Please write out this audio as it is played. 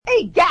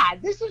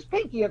Egad, this is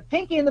Pinky of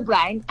Pinky and the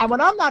Brain, and when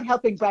I'm not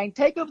helping Brain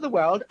take over the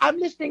world, I'm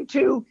listening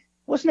to,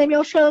 what's the name of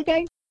your show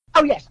again?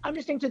 Oh yes, I'm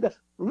listening to the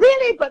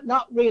Really But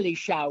Not Really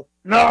show.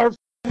 Nerve.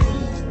 I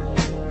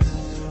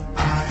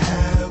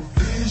have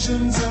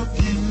visions of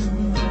you.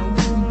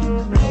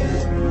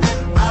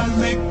 I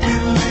make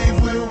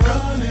believe we're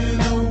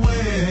running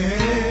away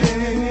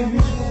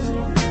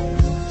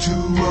to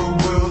a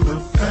world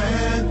of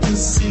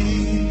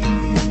fantasy.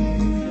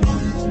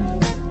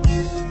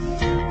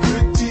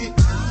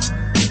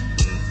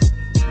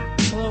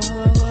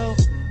 Hello.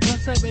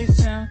 What's up,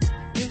 H-Town?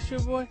 It's your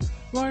boy,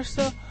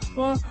 Marcel.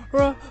 Pew,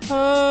 pew,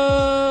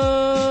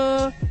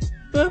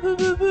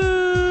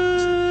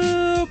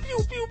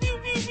 pew,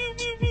 pew,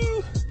 pew,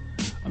 pew.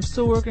 I'm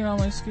still working on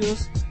my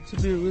skills to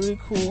be a really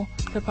cool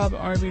hip-hop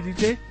and R&B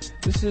DJ.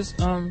 This is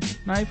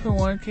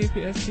 9.1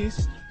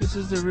 KPFTs. This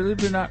is the Really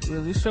But Not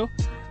Really show.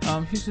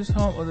 Houston's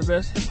home of the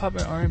best hip-hop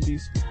and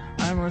R&Bs.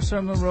 I'm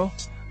Marcel Monroe.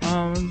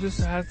 I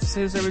have to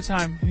say this every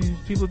time.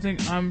 People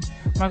think I'm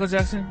Michael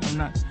Jackson. I'm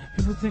not.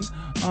 People think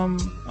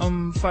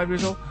I'm 5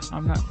 years old.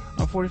 I'm not.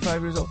 I'm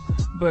 45 years old.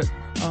 But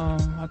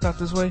I talk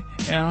this way,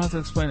 and I don't have to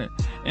explain it.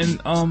 And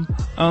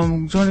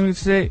joining me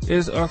today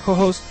is our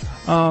co-host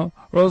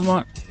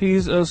Rosemont.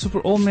 He's a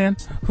super old man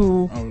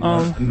who.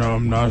 No,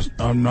 I'm not.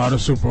 I'm not a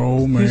super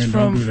old man.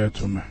 Don't do that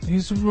to me.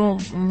 He's a super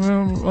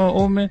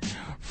old man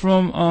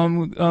from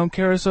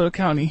Sarasota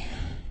County.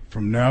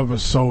 From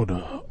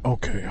Navasota.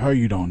 Okay, how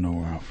you don't know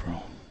where I'm from?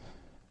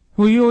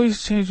 Well, you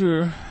always change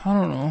your. I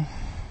don't know.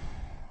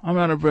 I'm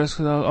out of breath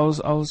because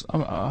I was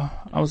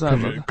out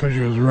of. Because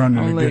you was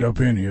running to get up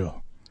in here.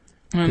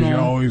 I know. You're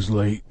always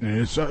late, and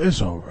it's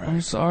all right.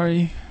 I'm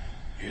sorry.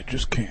 You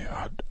just can't.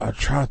 I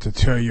tried to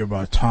tell you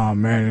about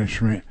time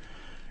management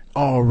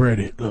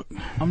already. Look,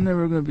 I'm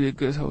never gonna be a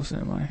good host,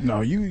 am I? No,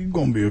 you're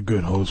gonna be a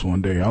good host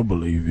one day. I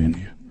believe in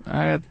you.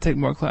 I have to take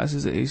more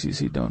classes at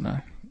ACC, don't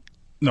I?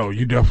 No,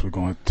 you definitely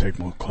going to take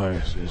more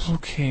classes.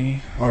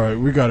 Okay. All right,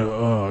 we got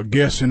a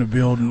guest in the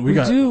building. We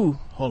do.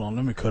 Hold on,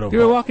 let me cut over.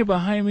 They were walking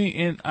behind me,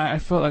 and I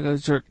felt like a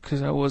jerk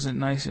because I wasn't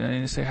nice and I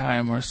didn't say hi.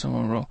 I'm Marcel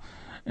Monroe,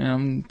 and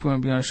I'm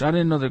going to be on the show. I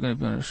didn't know they're going to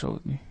be on the show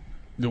with me.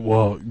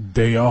 Well,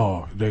 they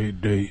are.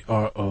 They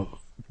are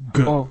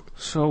good. Oh,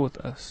 show with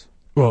us.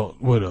 Well,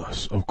 with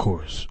us, of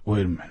course.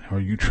 Wait a minute.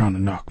 Are you trying to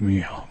knock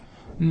me out?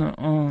 No.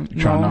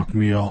 You trying to knock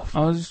me off?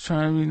 I was just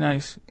trying to be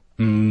nice.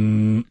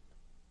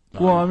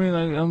 Well, I mean,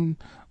 like,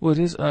 what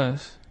is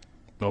us?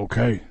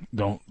 Okay,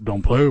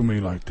 don't play with me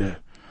like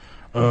that.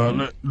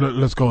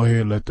 Let's go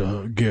ahead and let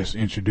the guest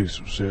introduce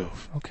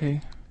himself.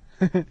 Okay.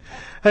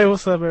 Hey,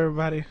 what's up,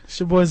 everybody? It's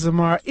your boy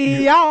Zamar.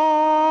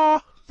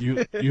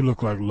 You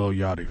look like Lil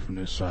Yachty from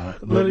this side.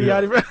 Lil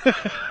Yachty.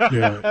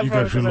 Yeah, you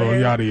got your Lil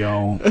Yachty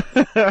on.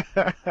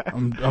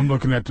 I'm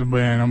looking at the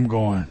man. I'm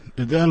going,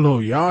 is that Lil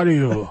Yachty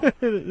or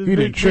he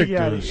done tricked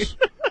us?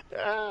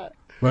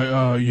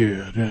 But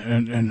yeah,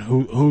 and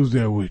who's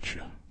there with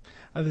you?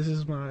 This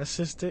is my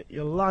assistant,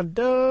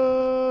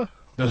 Yolanda.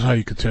 That's how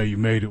you can tell you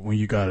made it when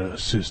you got an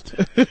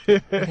assistant. You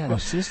got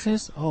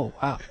assistants? Oh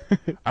wow!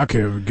 I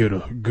can't ever get a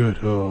good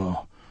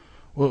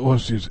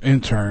what's his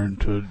intern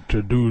to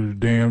do the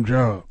damn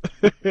job.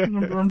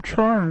 I'm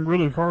trying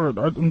really hard.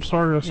 I'm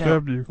sorry I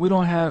stabbed you. We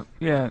don't have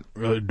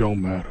It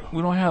don't matter.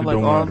 We don't have we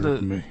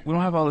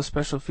don't have all the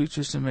special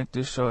features to make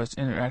this show as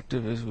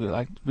interactive as we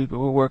like to be, but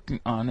we're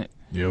working on it.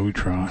 Yeah, we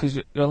trying. Because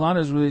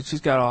Yolanda's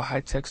she's got all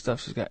high-tech stuff.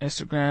 She's got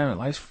Instagram and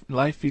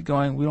live feed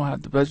going. We don't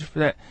have the budget for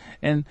that.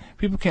 And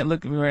people can't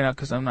look at me right now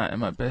because I'm not at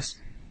my best.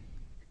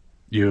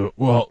 Yeah,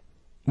 well,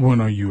 when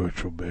are you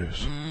at your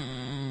best?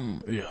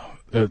 Yeah,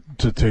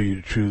 to tell you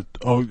the truth.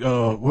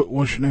 Oh,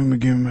 what's your name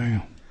again,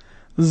 man?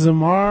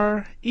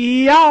 Zamar.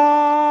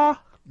 Yeah.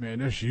 Man,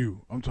 that's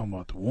you. I'm talking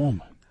about the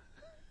woman.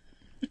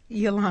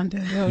 Yolanda.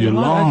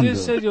 Yolanda. I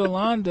just said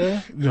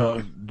Yolanda.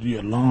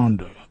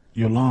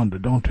 Yolanda,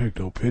 don't take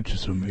those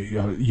pictures of me.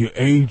 You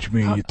age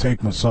me and you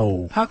take my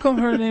soul. How come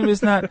her name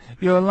is not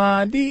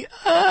Yolandi?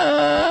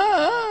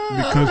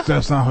 Because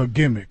that's not her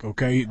gimmick,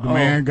 okay? The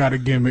man got a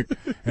gimmick,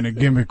 and the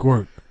gimmick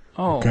worked.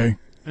 Oh. Okay?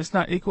 It's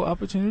not equal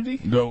opportunity?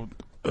 No.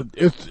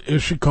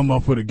 If she come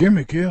up with a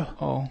gimmick, yeah.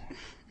 Oh.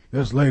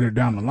 That's later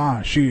down the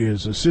line. She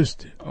is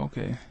assisted.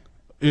 Okay.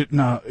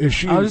 Is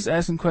she... I was just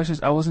asking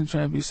questions. I wasn't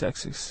trying to be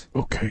sexist.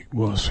 Okay.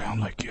 Well, it sound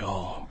like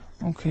y'all...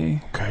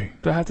 Okay.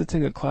 Do I have to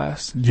take a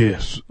class?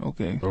 Yes.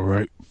 Okay. All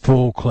right.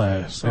 Full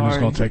class. Sorry. And it's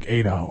going to take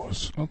 8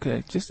 hours.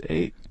 Okay. Just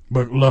 8.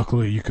 But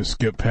luckily, you can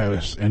skip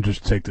past and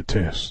just take the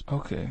test.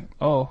 Okay.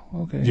 Oh,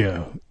 okay.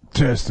 Yeah.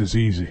 Test is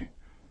easy.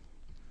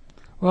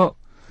 Well,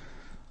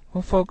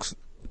 folks,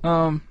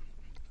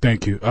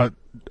 Thank you.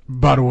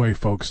 By the way,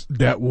 folks,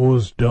 that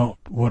was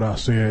dumped what I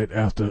said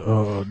after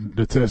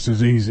the test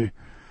is easy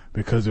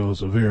because it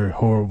was a very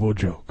horrible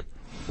joke.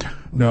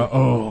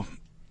 Now,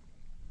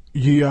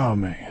 yeah,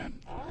 man.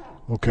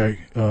 Okay,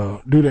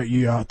 do that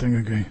yeah thing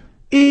again.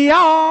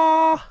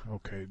 Yeah.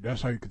 Okay,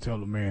 that's how you can tell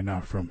the man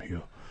not from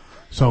here.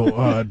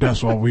 So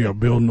that's why we are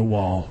building the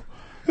wall.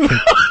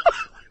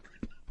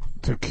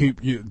 to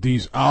keep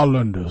these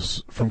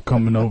islanders from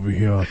coming over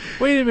here.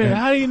 Wait a minute. And-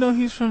 How do you know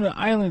he's from the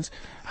islands?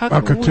 I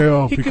could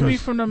tell he could be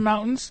because- from the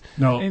mountains.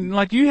 No. And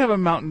like you have a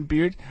mountain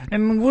beard.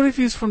 And what if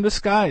he's from the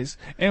skies?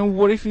 And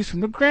what if he's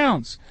from the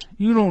grounds?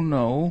 You don't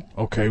know.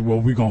 Okay,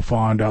 well, we're going to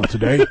find out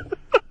today.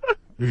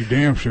 We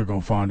damn sure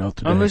going to find out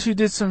today. Unless you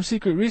did some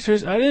secret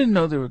research. I didn't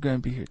know they were going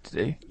to be here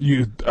today.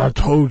 I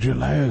told you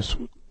last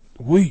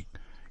week,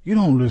 you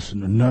don't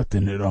listen to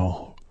nothing at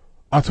all.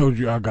 I told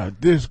you I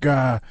got this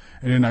guy,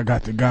 and then I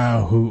got the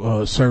guy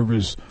who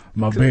serviced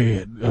my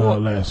bed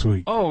last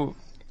week. Oh,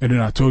 And then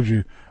I told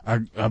you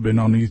I've been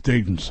on these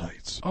dating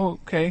sites.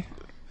 okay.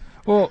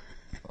 Well,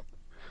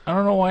 I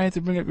don't know why I had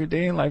to bring up your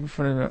dating life in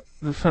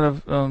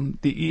front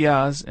of the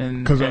EIs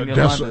and Because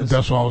Yolandas.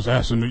 that's why I was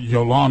asking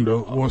Yolanda,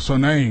 what's her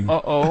name?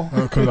 Uh-oh.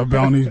 Because I've been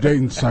on these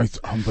dating sites.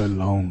 I'm been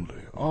lonely,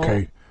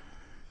 okay?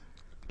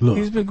 Look,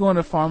 He's been going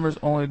to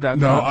farmersonly.com.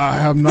 no, I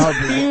have not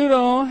been. You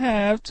don't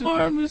have to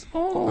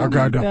farmersonly.com. I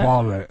got to dump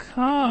all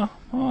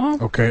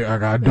that. Okay, I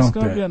got to It's dump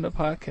going to be that. on the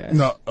podcast.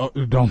 No,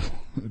 it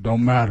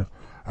don't matter.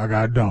 I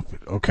got to dump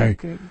it, okay?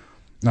 Okay.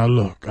 Now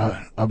look,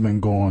 I've been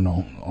going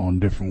on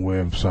different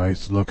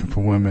websites looking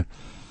for women.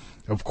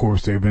 Of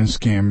course, they've been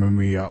scamming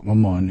me out my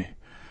money.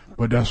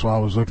 But that's why I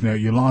was looking at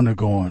Yolanda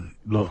going,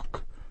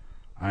 look,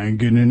 I ain't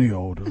getting any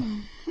older.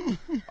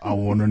 I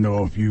want to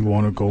know if you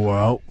want to go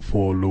out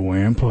for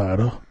Luann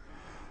Platter.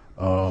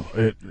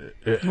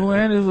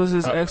 Luann was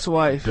his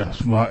ex-wife.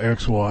 That's my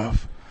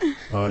ex-wife.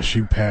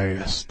 She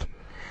passed.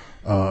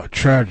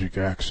 Tragic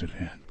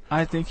accident.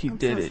 I think he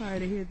did it. Sorry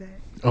to hear that.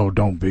 Oh,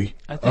 don't be.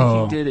 I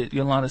think he did it.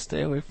 Yolanda,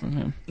 stay away from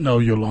him. No,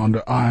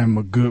 Yolanda, I am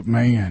a good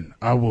man.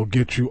 I will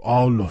get you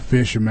all the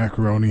fish and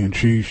macaroni and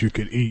cheese you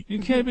could eat. You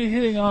can't be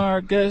hitting on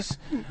our guests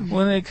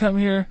when they come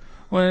here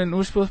when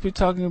we're supposed to be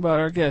talking about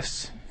our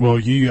guests. Well,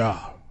 ye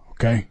are,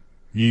 okay?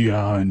 Ye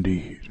are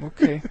indeed.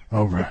 Okay.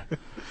 All right.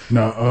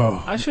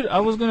 Now, I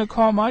was going to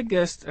call my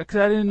guest because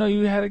I didn't know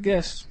you had a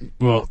guest.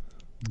 well,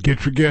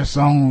 get your guests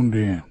on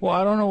then. Well,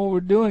 I don't know what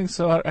we're doing,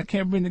 so I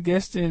can't bring the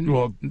guest in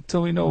Well,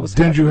 until we know what's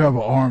Didn't happening. you have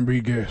an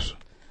R&B guest?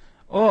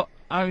 Oh,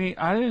 I mean,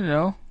 I didn't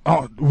know.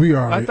 Oh, we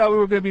are. I thought we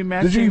were going to be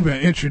matching. Did you even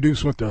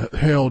introduce what the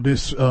hell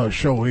this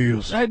show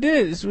is? I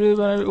did. It's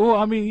really, well,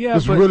 I mean, yeah,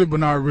 It's but really, but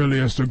not really.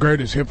 It's the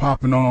greatest hip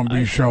hop and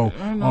R&B show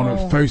I on know.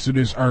 the face of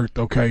this earth.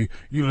 Okay,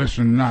 you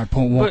listen to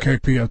 9.1 But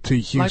KPFT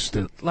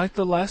Houston. like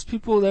the last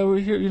people that were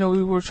here,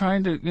 we were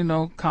trying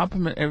to,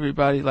 compliment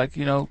everybody,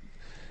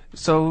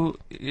 so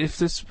if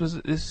since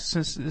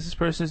this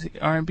person's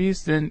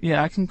R&B's, then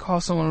yeah, I can call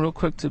someone real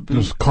quick to be.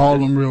 Just call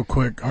them real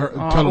quick. Tell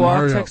them I'll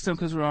hurry up. text them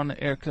because we're on the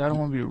air because I don't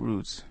want to be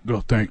rude. Go,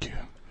 thank you.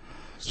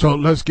 So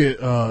let's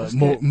get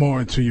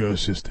more into your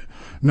assistant.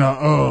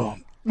 Now,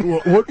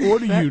 what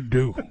do you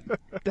do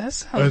That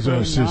sounds as an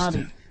very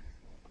assistant?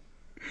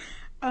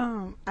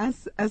 naughty.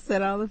 I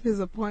set all of his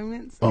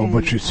appointments. Oh, and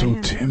but you're so I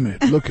have-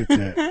 timid. Look at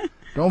that.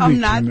 Don't I'm be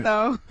not timid.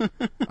 though.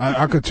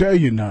 I could tell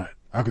you're not.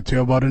 I could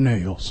tell by the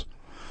nails.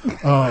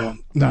 Now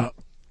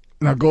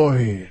go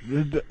ahead.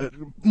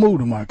 Move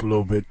the mic a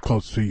little bit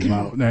closer to your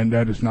mouth. And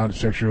that is not a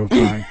sexual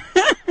thing.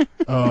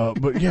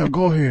 But yeah,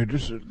 go ahead.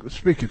 Just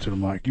speak into the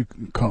mic. You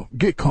can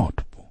get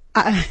comfortable.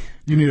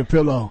 You need a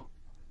pillow?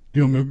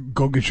 You want me to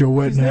go get your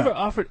wet He's never nap?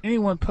 offered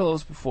anyone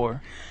pillows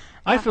before.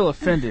 I feel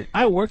offended.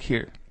 I work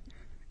here.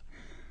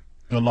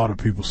 A lot of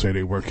people say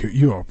they work here.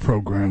 You are a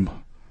programmer.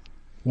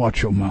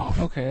 Watch your mouth.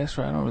 Okay, that's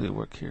right. I don't really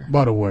work here.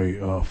 By the way,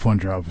 Fun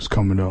Drive is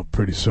coming up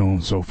pretty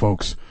soon. So,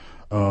 folks,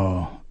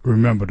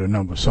 remember the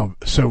number,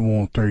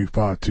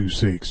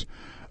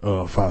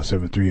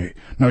 713-526-5738.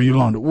 Now,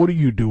 Yolanda, what do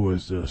you do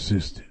as the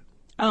assistant?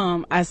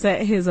 I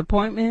set his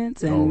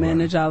appointments and All right.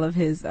 manage all of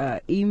his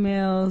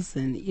emails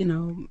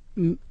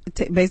and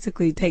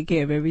basically take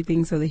care of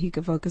everything so that he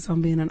could focus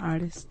on being an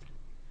artist.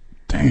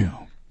 Damn.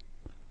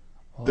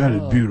 That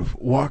is beautiful.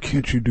 Why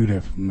can't you do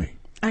that for me?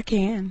 I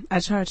can. I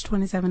charge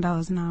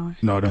 $27 an hour.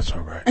 No, that's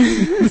all right.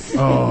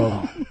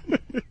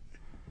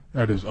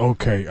 That is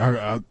okay.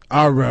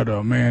 I'd rather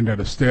a man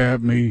that'll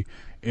stab me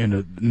in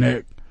the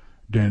neck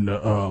than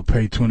to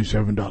pay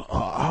 $27 an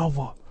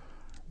hour.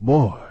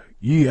 Boy,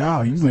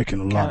 yeah, you making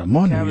a lot of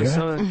money, yeah?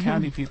 Cavasota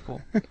County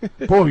people.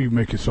 Boy, you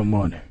making some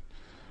money.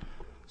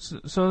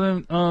 So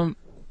then, well,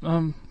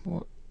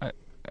 I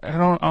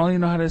only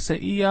know how to say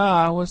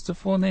EI. What's the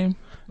full name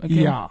again?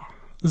 Yeah.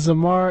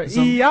 Zamar.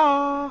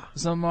 Yeah.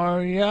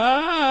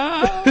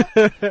 Zamaria.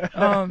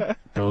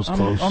 That was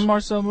close. I'm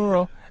Marcel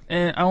Moreau,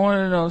 and I want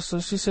to know. So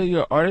she said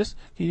you're an artist.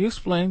 Can you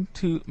explain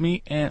to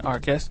me and our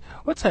guest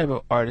what type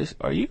of artist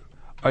are you?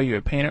 Are you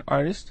a painter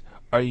artist?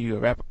 Are you a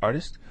rap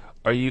artist?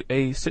 Are you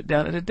a sit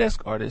down at a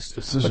desk artist?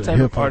 This is What a type of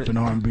hip hop artist? and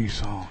R&B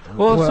song.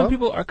 Well, some Well-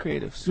 people are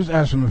creatives. Just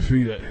ask him if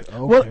he. Okay,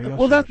 Well,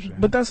 what I'm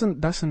saying.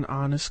 that's an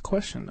honest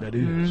question. Though. That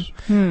is.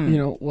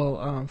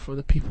 For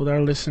the people that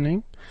are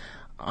listening,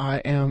 I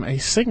am a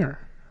singer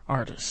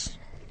artist.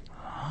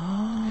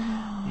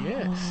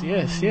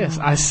 Yes.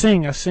 I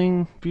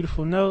sing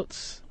beautiful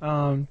notes.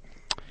 I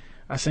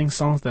sing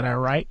songs that I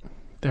write.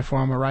 Therefore,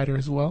 I'm a writer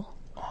as well.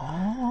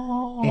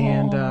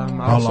 And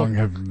How long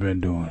have you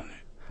been doing it?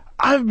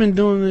 I've been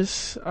doing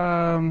this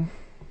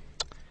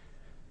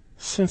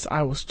since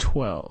I was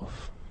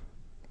 12.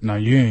 Now,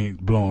 you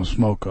ain't blowing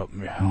smoke up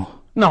me, huh?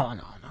 No.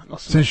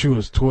 Since you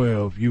was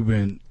 12, you've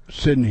been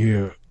sitting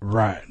here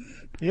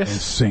writing and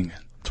Yes. singing.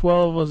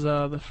 12 was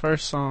the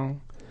first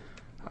song.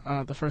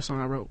 The first song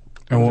I wrote.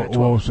 And I was what at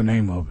 12. was the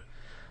name of it?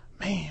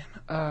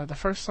 Man, the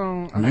first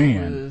song I wrote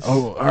Man. was...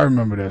 Oh, I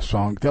remember that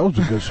song. That was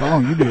a good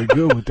song. You did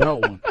good with that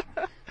one.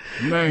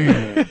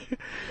 Man.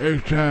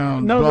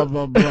 H-Town, No, blah, the-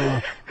 blah,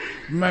 blah.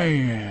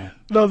 Man.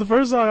 No, the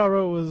first song I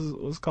wrote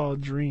was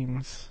called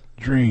Dreams.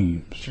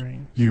 Dreams.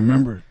 Dreams. You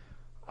remember it?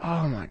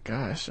 Oh my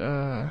gosh.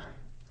 A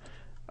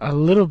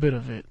little bit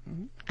of it.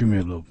 Give me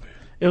a little bit.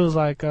 It was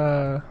like,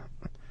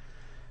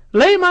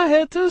 lay my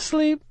head to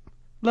sleep.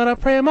 Let I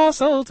pray my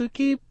soul to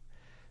keep.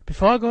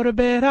 Before I go to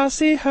bed, I'll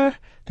see her.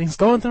 Things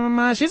going through my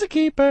mind, she's a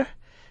keeper.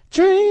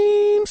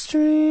 Dreams,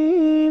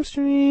 dreams,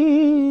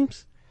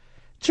 dreams.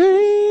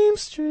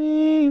 Dreams,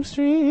 dreams,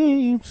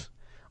 dreams.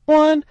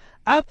 One,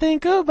 I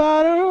think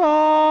about her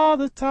all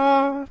the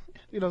time.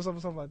 You know,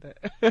 something like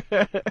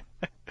that.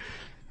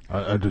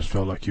 I just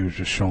felt like you was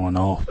just showing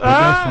off. But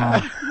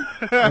that's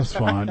fine. That's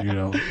fine, you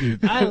know.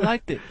 I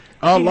liked it.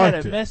 I He liked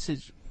had a it.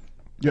 message.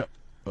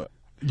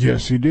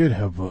 Yes, he did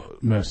have a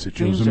message.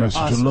 It was a Dreams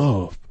are message awesome. of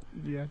love.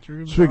 Yeah,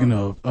 dreams. Speaking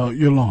of,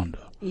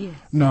 Yolanda. Yes.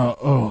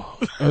 Now,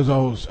 as I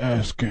was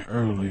asking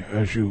earlier,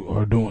 as you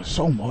are doing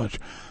so much,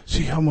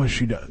 see how much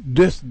she does.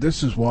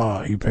 This is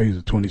why he pays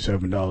her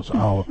 $27 an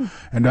hour,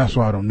 and that's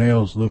why the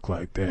nails look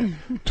like that.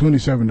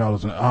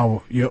 $27 an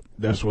hour. Yep,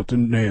 that's what the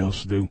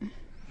nails do.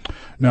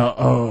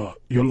 Now,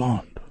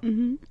 Yolanda.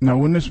 Mm-hmm. Now,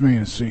 when this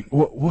man sing,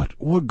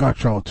 what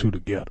got y'all two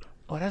together?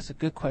 Oh, that's a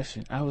good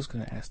question. I was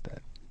going to ask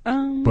that.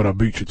 But I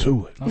beat you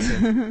to it.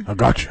 Okay. I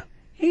got you.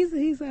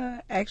 He's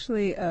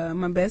actually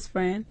my best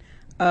friend.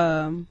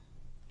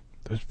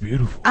 That's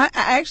beautiful. I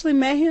actually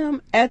met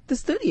him at the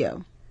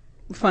studio.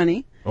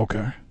 Funny.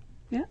 Okay.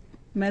 Yeah.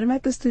 Met him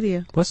at the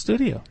studio. What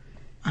studio?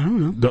 I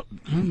don't know. The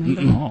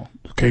Oh.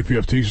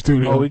 KPFT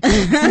studio. Oh, we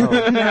can.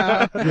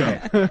 Oh,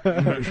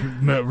 Yeah.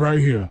 Met right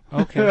here.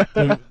 okay.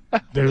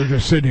 They were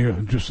just sitting here,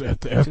 just at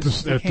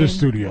this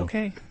studio.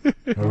 Okay.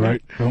 All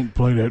right, don't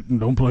play that.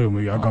 Don't play with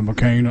me. I got my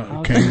cane.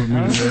 Cane with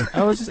me today.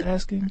 I was just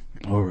asking.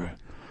 All right.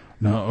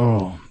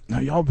 Now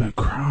y'all been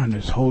crying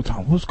this whole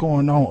time. What's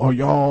going on? Are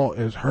y'all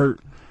as hurt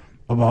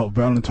about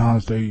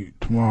Valentine's Day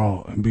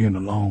tomorrow and being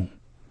alone?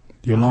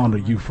 Yolanda,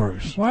 you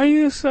first. Why are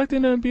you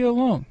expecting her to be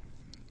alone?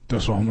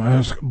 That's what I'm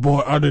asking.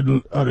 Boy, I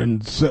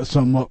didn't set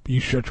something up. You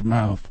shut your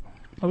mouth.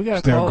 Oh, we got to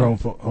Stay call grown her.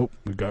 for. Oh,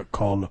 we got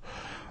caller,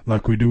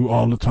 like we do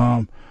all the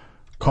time.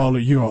 Caller,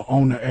 you are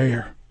on the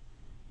air.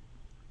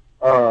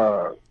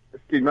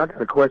 Excuse me, I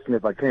got a question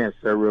if I can,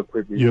 sir, real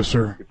quickly. Yes,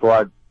 sir.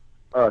 Before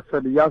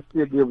sir, do y'all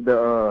still give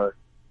the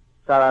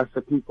shout outs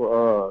to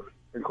people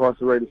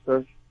incarcerated,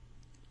 sir?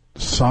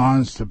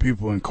 Signs to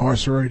people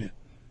incarcerated.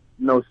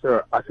 No,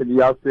 sir. I said, do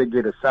y'all still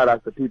get a shout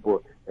out to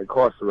people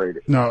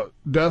incarcerated? Now,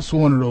 that's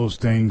one of those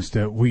things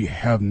that we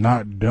have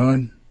not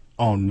done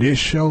on this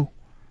show.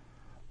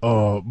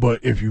 But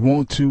if you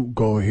want to,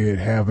 go ahead,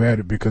 have at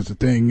it. Because the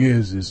thing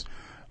is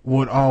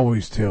what I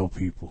always tell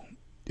people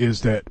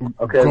is that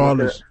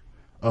regardless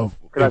of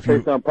Can I if say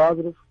you, something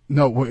positive?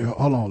 no, wait,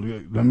 hold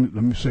on.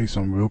 Let me say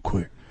something real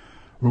quick.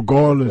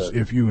 Regardless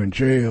if you're in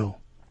jail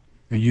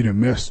and you done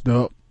messed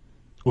up,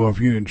 or if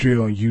you're in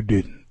jail and you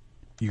didn't,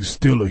 you're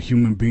still a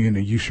human being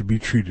and you should be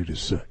treated as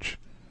such.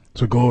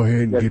 So go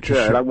ahead and Yes, get your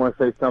sir. shit. And I want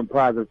to say something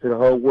positive to the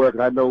whole world.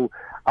 'Cause I know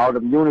all the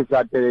units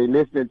out there, they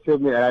listening to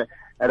me,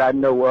 and I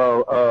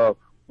know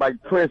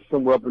Mike Prince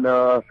from up in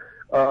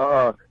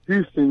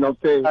Houston, you know what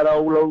I'm saying,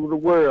 all over the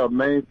world,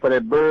 man, for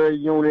that bird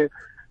unit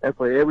and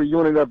for every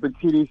unit up in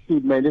TDC,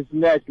 man. This is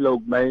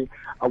Natural, man.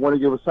 I want to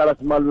give a shout out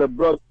to my little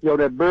brother,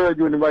 that bird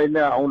unit right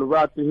now on the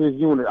route to his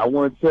unit. I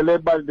want to tell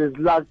everybody that's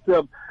locked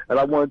up, and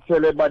I want to tell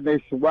everybody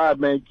nationwide,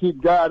 man,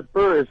 keep God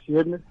first, you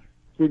hear me?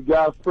 Keep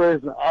God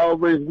first and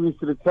always reach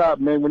to the top,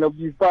 man. Whenever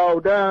you fall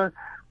down,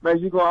 man,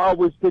 you're going to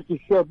always pick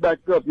yourself back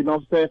up, you know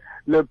what I'm saying?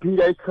 Little Pete,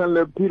 they come,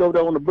 little Pete over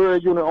there on the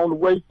bird unit on the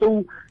way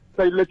through,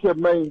 say, look here,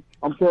 man,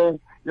 I'm saying,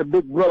 your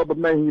big brother, but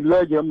man, he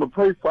love you. I'm going to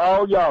pray for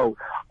all y'all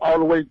all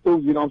the way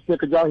through, you know what I'm saying,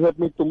 because y'all helped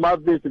me through my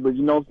visit, but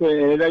you know what I'm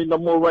saying, and it ain't no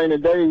more rainy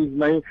days,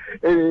 man.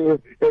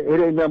 It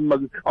ain't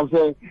nothing, I'm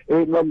saying, it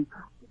ain't nothing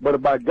but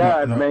about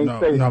God, man.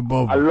 Say,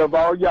 Bubba. I love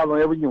all y'all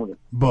on every unit.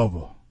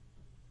 Bubba.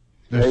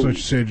 That's Hey. what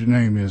you said your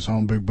name is,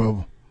 huh, Big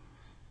Bubba?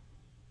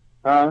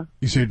 Huh?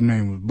 You said your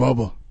name was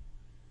Bubba.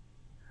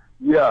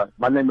 Yeah,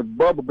 my name is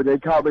Bubba, but they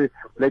call me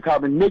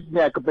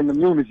Knick-Knack up in the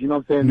units, you know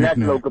what I'm saying? Knick-Knack.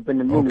 Knack-Loke up in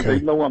the units. Okay.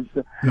 They know what I'm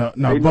saying.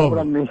 Now They know what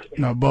I mean. Bubba.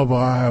 Now, Bubba,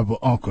 I have an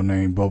uncle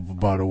named Bubba,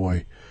 by the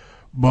way.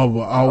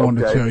 Bubba, I want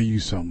to Okay. tell you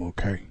something,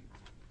 okay?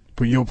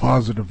 For your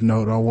positive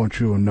note, I want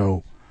you to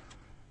know,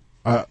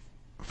 I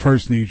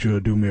first need you to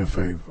do me a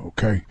favor,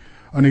 okay?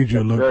 I need you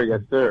to look. Sir, yes,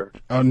 sir.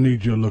 I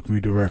need you to look me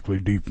directly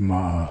deep in my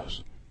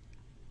eyes.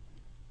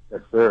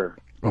 Yes, sir.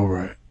 All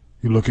right.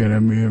 You looking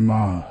at me in my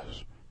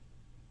eyes.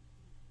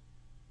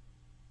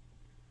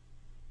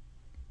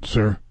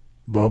 Sir,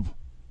 Bub.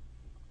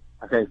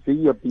 I can't see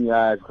you up in your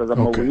eyes because I'm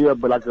Okay. over here,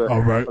 but All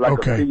right, I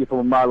okay. can see you from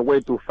a mile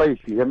away through face.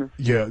 You hear me?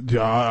 Yeah,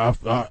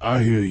 I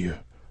hear you.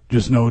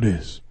 Just know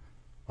this.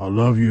 I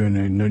love you and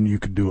ain't nothing you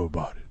can do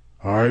about it.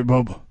 All right,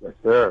 Bubba? Yes,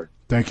 sir.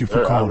 Thank you for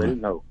Sir, I already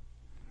calling. know.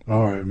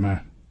 All right,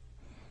 man.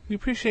 We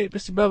appreciate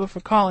Mr. Bubba for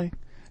calling.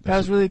 That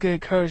was really good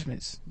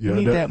encouragement. Yeah,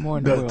 We need that more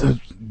in the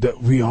world.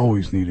 That we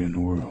always need it in the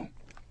world.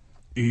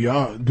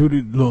 Y'all do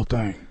the little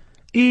thing.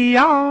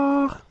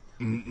 Yeah.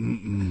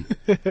 Mm-mm-mm.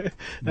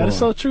 That is Boy.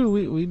 so true.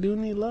 We do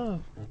need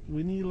love.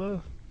 We need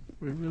love.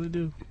 We really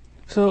do.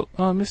 So,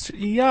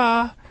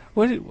 Mr.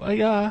 what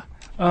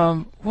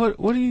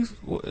do you,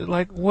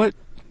 like, what,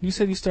 you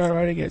said you started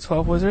writing at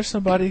 12. Was there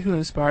somebody who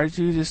inspired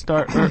you to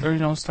start,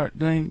 or start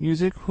doing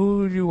music? Who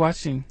were you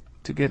watching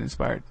to get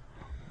inspired?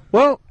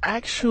 Well,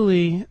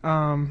 actually,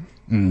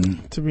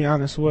 to be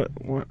honest, who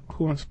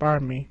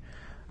inspired me,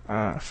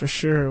 for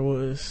sure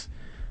was,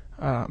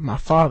 my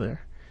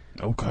father.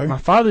 Okay. My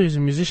father is a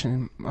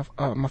musician.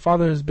 My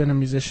father has been a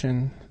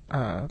musician,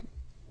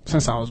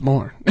 since I was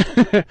born.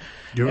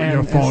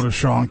 Your father,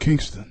 Sean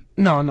Kingston.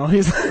 No,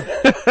 he's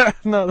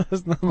no,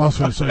 that's not. I was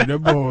going to say, that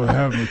boy was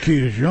having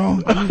kids young.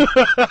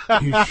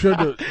 He should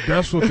have.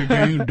 That's what the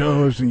game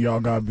does, and y'all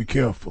got to be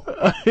careful.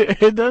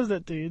 It does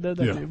that to you. It does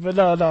that Yeah. to you. But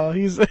no,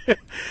 he's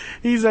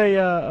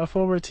a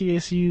former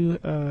TSU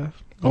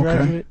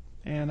graduate,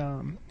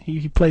 and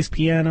he plays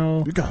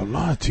piano. We got a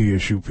lot of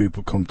TSU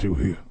people come through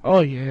here. Oh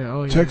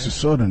yeah. Texas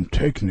Southern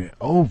taking it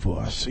over.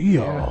 I see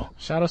y'all. Yeah.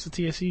 Shout outs to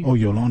TSU. Oh,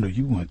 Yolanda,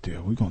 you went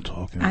there. We're going to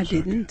talk in a I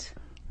second. didn't.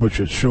 But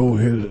your show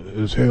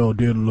as hell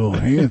did a little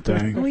hand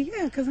thing. Well,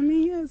 yeah, because I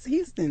mean, it's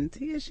Houston,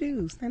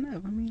 TSU, stand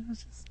up. I mean,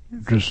 it's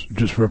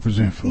Just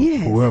represent for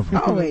yes, whoever.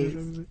 always.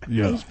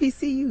 Yeah.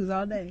 HBCUs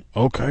all day.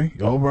 Okay.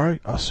 All right.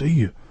 I see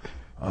you.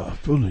 I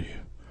feel you.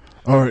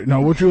 All right.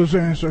 Now, what you were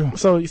saying, sir?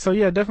 So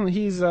yeah, definitely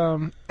he's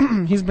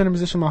he's been a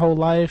musician my whole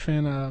life,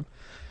 and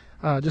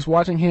just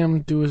watching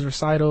him do his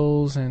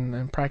recitals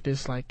and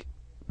practice like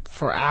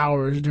for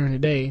hours during the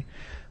day,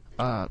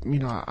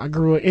 I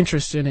grew an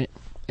interest in it,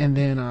 and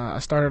then I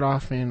started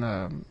off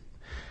in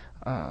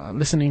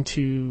listening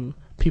to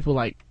people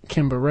like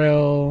Kim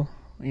Burrell,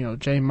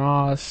 Jay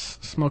Moss,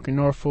 Smokey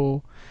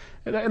Norfolk,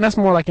 and that's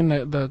more like in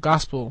the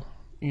gospel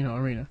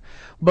arena.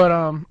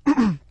 But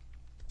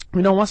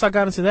once I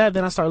got into that,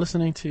 then I started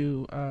listening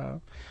to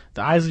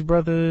the Isley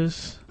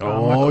Brothers.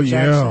 Michael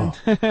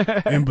Jackson.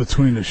 In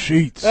between the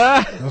sheets.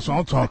 That's what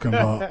I'm talking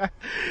about.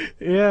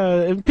 Yeah,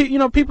 and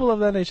people of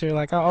that nature.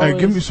 Like I always. Hey,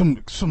 give me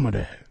some of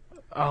that.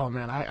 Oh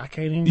man, I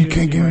can't even. You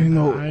can't give me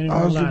no I ain't even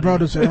Isley lie to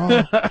Brothers you.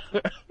 at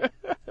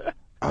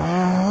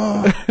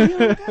all.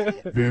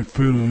 Been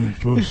feeling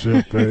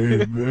pussy,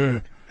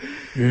 baby,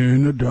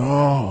 in the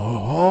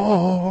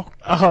dark.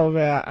 Oh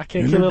man, I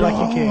can't kill it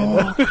like you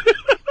can.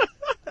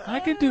 I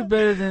can do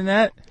better than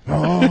that.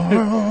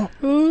 Oh.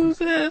 Who's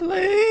that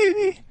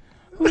lady?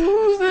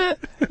 Who's that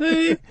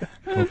lady?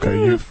 Okay,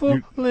 Beautiful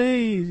you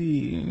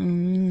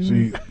lady.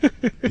 see,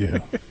 yeah.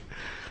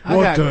 I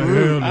What got the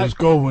groove. hell is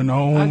going I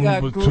on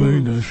got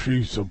between groove. the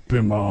sheets up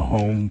in my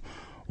home?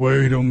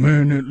 Wait a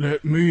minute,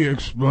 let me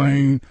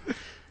explain.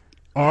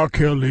 R.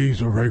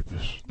 Kelly's a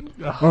rapist.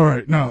 All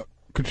right, now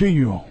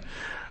continue on.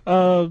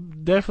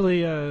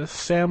 Definitely.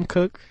 Sam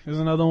Cooke is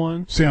another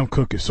one. Sam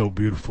Cooke is so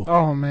beautiful.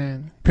 Oh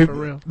man, People,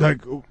 for real.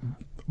 like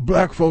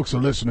black folks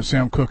will listen to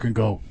Sam Cooke and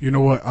go, you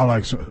know what? I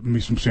like me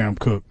some Sam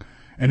Cooke,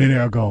 and then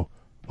they'll go,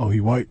 oh, he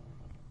white?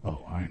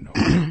 Oh, I ain't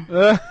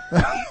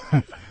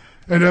know.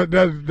 And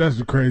that's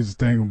the craziest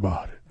thing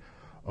about it.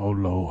 Oh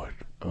Lord,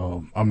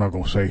 I'm not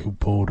gonna say who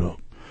pulled up,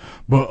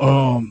 but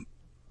oh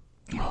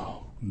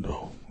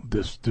no,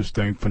 this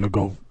thing finna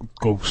go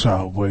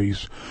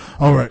sideways.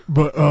 All right,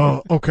 but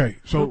okay,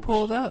 so Who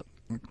pulled up?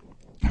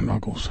 I'm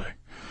not gonna say.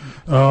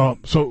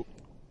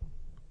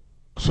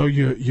 So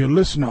you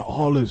listen to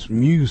all this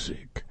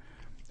music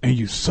and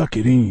you suck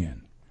it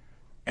in,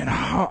 and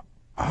how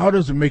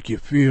does it make you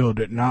feel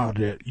that now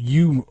that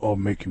you are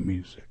making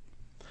music?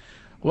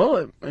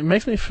 Well, it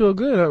makes me feel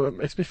good. It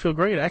makes me feel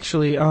great,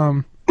 actually.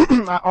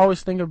 I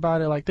always think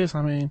about it like this.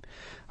 I mean,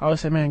 I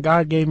always say, man,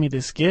 God gave me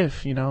this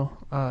gift,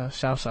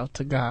 shouts out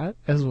to God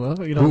as well.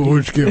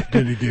 Which gift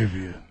did he give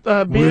you?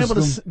 Being Wisdom?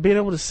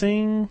 able to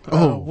sing,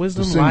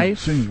 wisdom, to sing, life.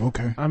 Sing,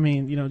 okay. I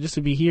mean, just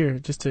to be here,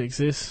 just to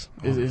exist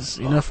is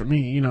enough for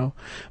me,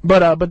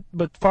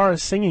 But far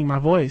as singing, my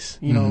voice,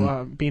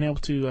 being able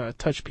to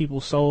touch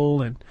people's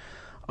soul and,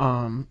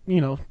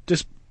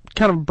 just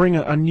kind of bring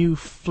a new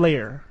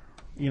flair,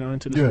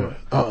 into this world.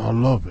 I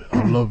love it.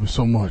 I love it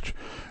so much.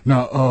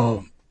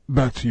 Now,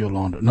 back to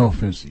Yolanda. No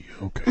offense to you.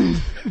 Okay,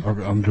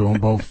 I'm doing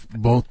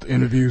both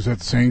interviews at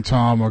the same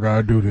time. I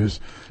gotta do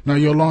this. Now,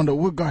 Yolanda,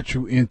 what got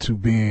you into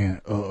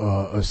being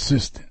a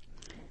assistant?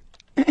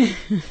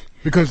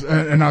 Because,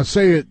 and I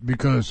say it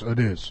because of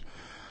this.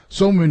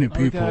 So many Oh,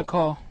 we people. got a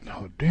call.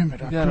 Oh, damn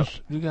it!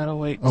 You gotta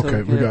wait. Till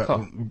Okay, we get a got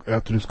call.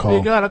 after this call.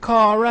 We got a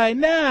call right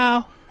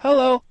now.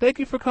 Hello, thank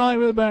you for calling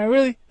Really Brian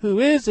Really. Who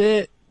is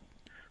it?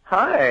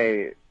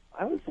 Hi,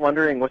 I was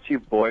wondering what you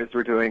boys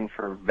were doing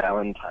for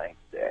Valentine's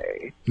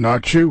Day.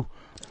 Not you.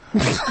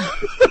 Can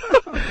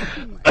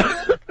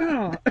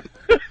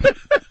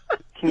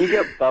you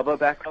get Bubba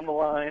back on the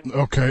line?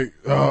 Okay,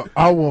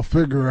 I will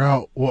figure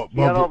out what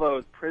He had all Bubba.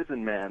 those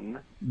prison men.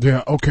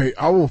 Yeah, okay,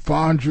 I will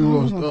find you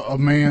a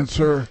man,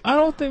 sir. I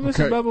don't think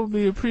Mr. Okay. Bubba will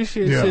be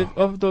appreciative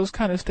of those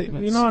kind of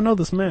statements. You know, I know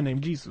this man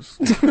named Jesus.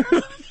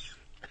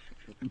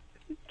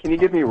 Can you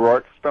give me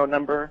Rourke's phone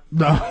number?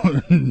 No,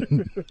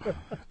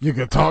 you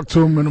can talk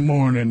to him in the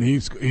morning.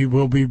 He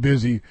will be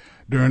busy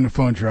during the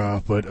fund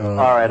drive, but All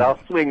right, I'll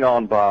swing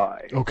on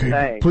by. okay.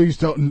 Thanks.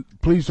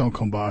 Please don't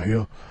come by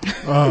here.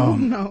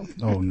 No.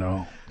 Oh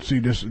no. See,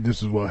 this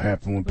is what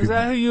happened when Was people.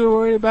 that who you were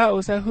worried about?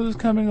 Was that who's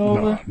coming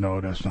over?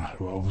 No, that's not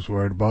who I was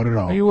worried about at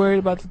all. Are you worried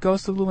about the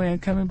ghost of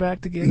Luann coming back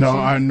to get No, you?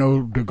 I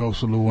know the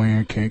ghost of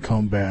Luann can't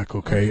come back,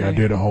 okay? I Okay.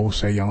 did a whole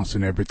seance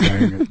and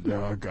everything.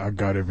 And, I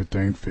got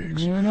everything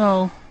fixed. You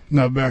know.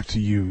 Now back to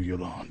you,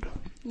 Yolanda.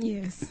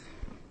 Yes.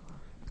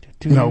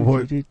 Now,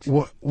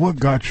 what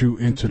got you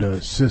into the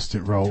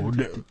assistant role?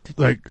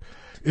 Like,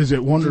 is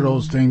it one of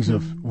those things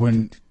of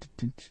when...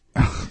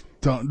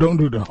 don't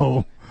do the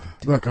whole...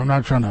 Look, I'm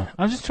not trying to...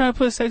 I'm just trying to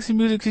put sexy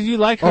music because you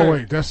like her. Oh,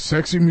 wait, that's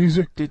sexy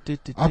music?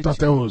 I thought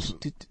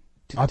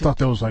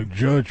that was like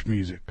judge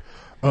music.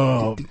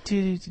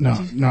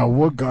 Now,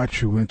 what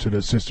got you into the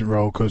assistant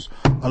role? Because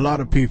a lot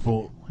of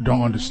people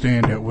don't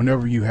understand that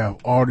whenever you have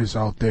artists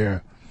out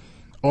there,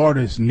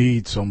 artists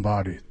need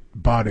somebody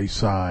by their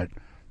side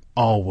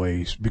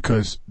always,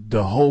 because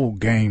the whole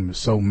game is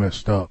so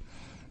messed up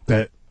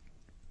that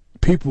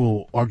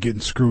people are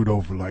getting screwed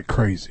over like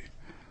crazy.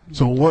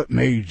 So what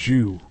made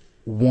you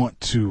want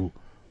to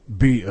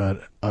be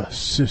an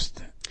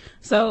assistant?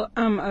 So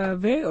I'm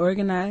very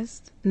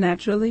organized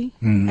naturally,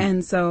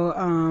 and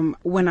so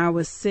when I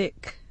was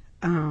sick,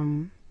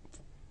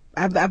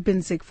 I've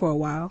been sick for a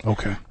while.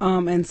 Okay.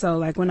 And so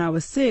like when I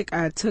was sick,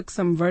 I took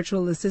some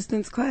virtual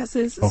assistance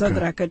classes so Okay.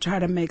 that I could try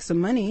to make some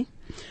money.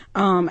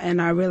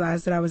 And I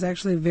realized that I was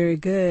actually very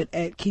good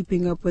at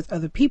keeping up with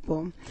other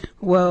people.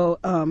 Well,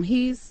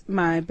 he's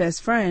my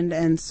best friend,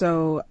 and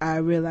so I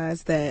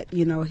realized that,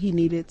 you know, he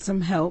needed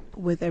some help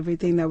with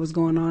everything that was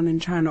going on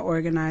and trying to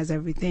organize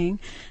everything.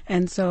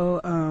 And so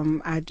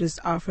I just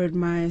offered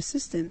my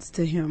assistance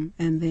to him,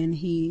 and then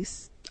he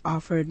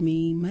offered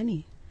me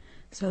money.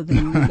 So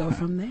then we go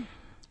from there.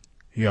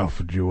 He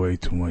offered you way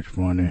too much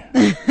money.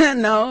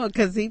 No,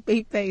 because he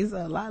pays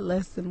a lot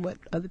less than what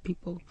other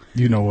people.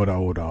 You know what I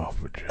would have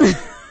offered you?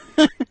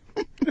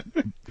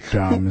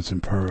 Diamonds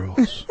and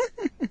pearls.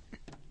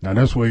 Now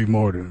that's way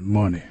more than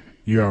money.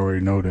 You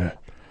already know that.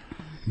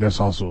 That's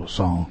also a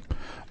song.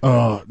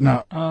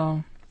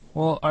 Now,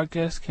 well, our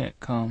guest can't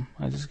come.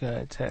 I just got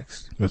a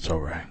text. that's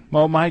all right.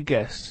 Well, my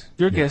guest.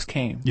 Your guest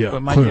came. Yeah,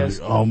 But my clearly,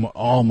 guest.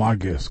 all my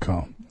guests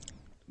come.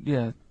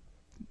 Yeah.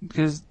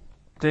 Because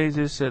they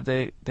just said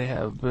they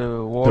have the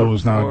There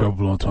was not a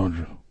double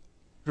entendre.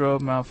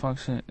 wardrobe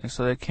malfunction, and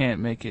so they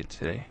can't make it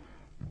today.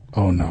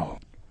 Oh no.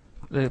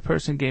 The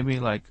person gave me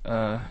like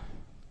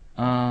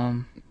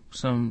some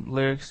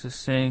lyrics to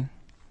sing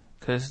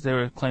because they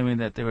were claiming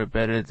that they were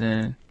better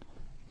than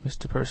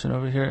Mr. Person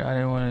over here. I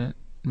didn't want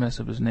to mess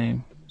up his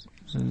name.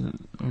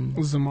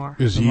 Zamar.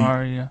 Is he?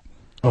 Samaria.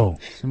 Oh,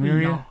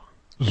 Samaria.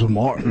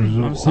 Zamar.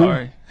 I'm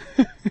sorry.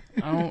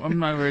 I'm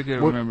not very good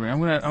at remembering. I'm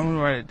gonna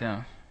write it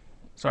down.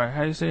 Sorry.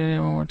 How do you say your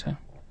name one more time?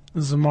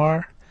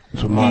 Zamar.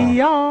 Zamar.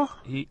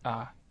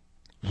 Yeah.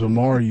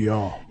 Zamar,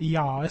 y'all.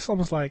 Yeah. It's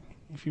almost like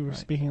if you were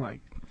speaking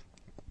like,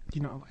 you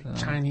know, like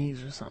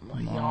Chinese or something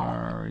like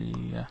y'all.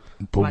 Samaria.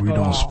 But Like, we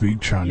don't speak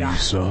Chinese,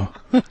 sir.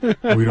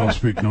 We don't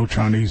speak no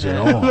Chinese at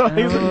all.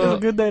 It's a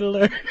good day to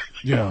learn.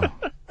 Yeah.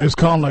 It's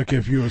kind of like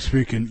if you were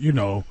speaking, you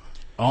know,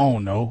 I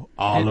don't know,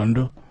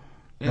 Islander.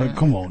 Like,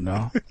 come on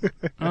now.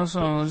 Also,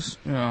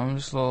 I'm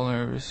just a little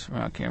nervous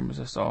around cameras.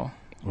 That's all.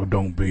 Well,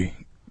 don't be.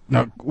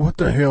 Now, what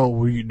the hell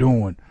were you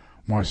doing,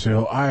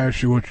 Marcel? I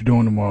asked you what you're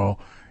doing tomorrow.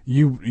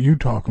 You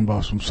talking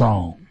about some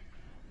song.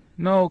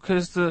 No,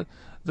 because the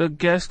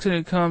guest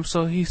couldn't come,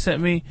 so he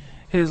sent me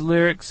his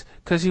lyrics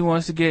because he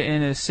wants to get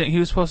in a sing. He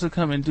was supposed to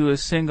come and do a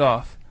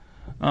sing-off.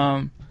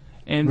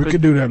 We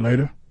could do that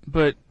later.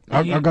 But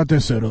I got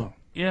that set up.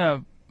 Yeah,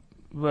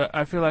 but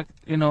I feel like,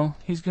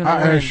 he's going to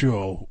I asked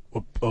you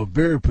a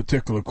very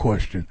particular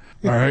question,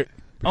 all right?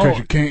 Because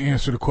you can't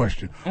answer the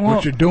question. Well,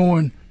 what you're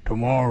doing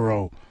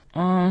tomorrow?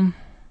 Nothing.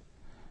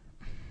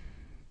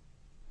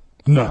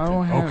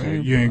 Okay,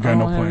 Any, you ain't got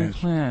no I don't have any plans.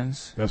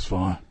 plans. That's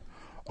fine.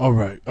 All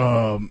right.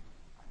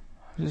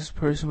 This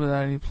person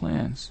without any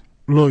plans.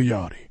 Lil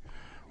Yachty,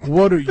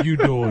 what are you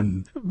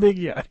doing? Big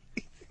Yachty.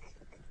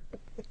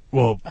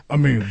 Well, I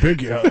mean, Big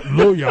Yachty,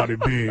 Lil Yachty,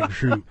 big,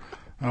 shoot.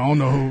 I don't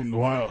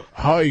know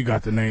how he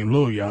got the name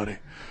Lil Yachty,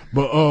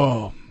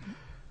 but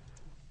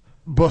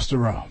Busta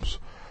Rhymes.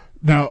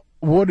 Now,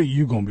 what are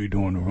you gonna be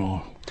doing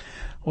tomorrow?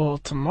 Well,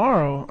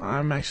 tomorrow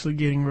I'm actually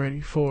getting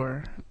ready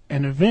for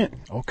an event.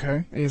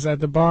 Okay. It's at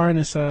the bar, and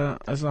it's a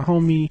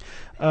homie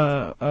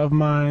of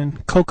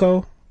mine,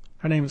 Coco.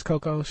 Her name is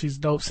Coco. She's a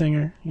dope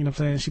singer. You know what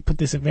I'm saying? She put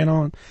this event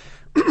on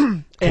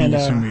Can And you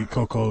send me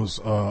Coco's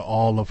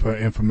all of her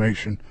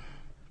information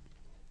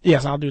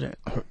yes, I'll do that.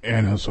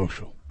 and her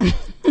social? No,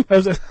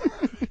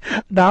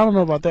 I don't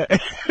know about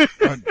that.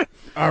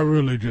 I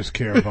really just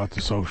care about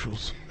the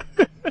socials.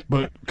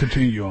 But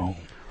continue on.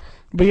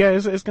 But yeah,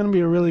 it's gonna be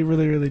a really,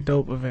 really, really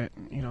dope event.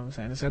 You know what I'm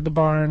saying? It's at the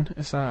barn.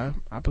 It's I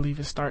believe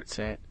it starts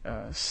at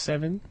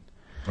 7.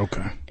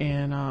 Okay.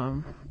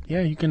 And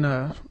yeah, you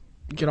can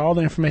get all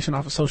the information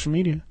off of social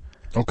media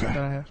that Okay.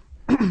 I have.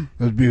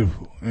 That's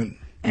beautiful. And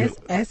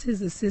As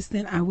his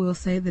assistant, I will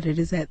say that it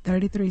is at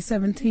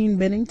 3317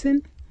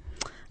 Bennington.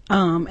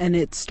 And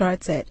it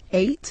starts at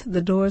 8.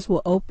 The doors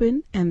will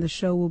open and the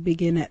show will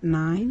begin at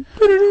 9.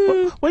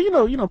 Well, you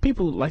know,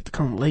 people like to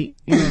come late.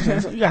 You know what I'm saying?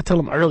 So you gotta tell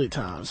them early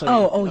time. So Yeah.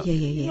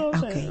 You know what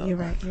I'm Okay, saying? you're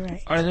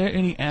right. Are there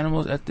any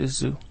animals at this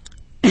zoo?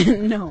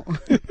 No.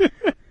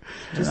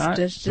 Not?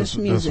 just That's a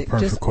music.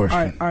 perfect Just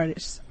question.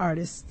 artists.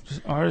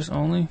 Just artists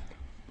only?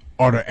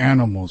 are the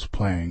animals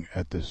playing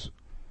at this?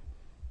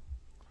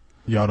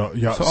 Y'all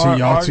So see, are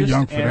y'all too artists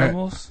young for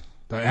animals?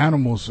 that. The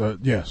animals,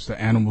 yes, the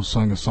animals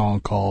sung a song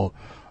called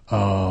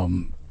what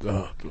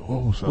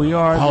was We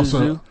Are the House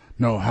Zoo?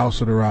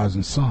 House of the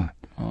Rising Sun.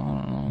 Oh,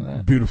 I don't know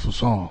that. Beautiful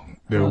song.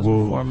 That There was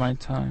before was my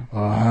time.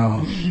 a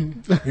house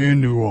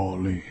in New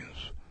Orleans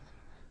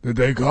that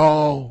they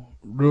call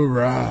the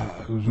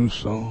Rising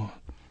Sun,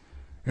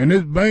 and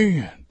it's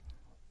been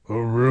a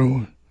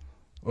ruin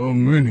of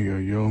many a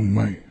young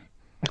man.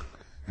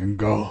 And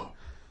God,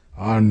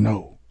 I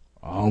know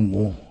I'm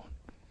one.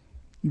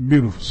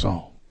 Beautiful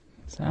song.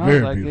 Sounds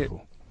Very like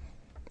beautiful.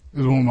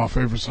 It's one of my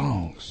favorite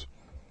songs.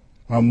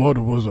 My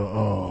mother was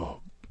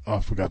I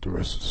forgot the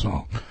rest of the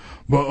song.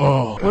 But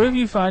it. What if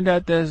you find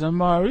out that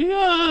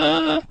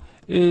Zamaria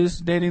is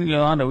dating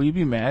Yolanda? Will you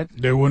be mad?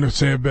 they wouldn't have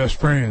said best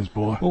friends,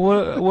 boy.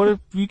 Well, what if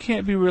you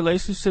can't be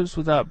relationships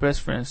without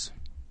best friends?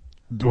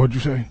 What'd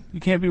you say? You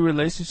can't be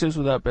relationships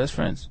without best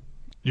friends.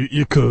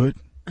 You could.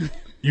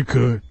 You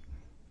could.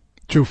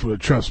 Truthfully,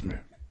 trust me.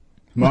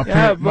 My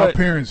but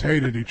parents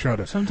hated each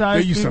other.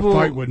 sometimes They used people- to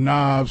fight with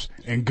knives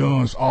and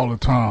guns all the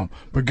time.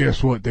 But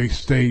guess what? They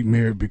stayed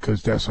married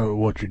because that's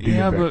what you did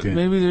Yeah, back but then.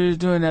 maybe they're just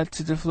doing that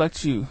to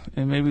deflect you,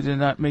 and maybe to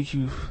not make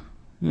you,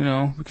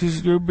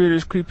 because your beard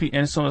is creepy,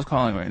 and someone's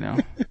calling right now.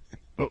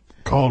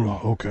 Call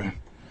her. Okay.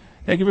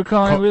 Thank you for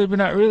calling, really but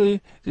not really.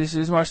 This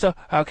is Marcel.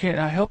 How can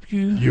I help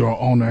you? You are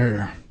on the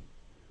air.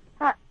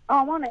 Hi.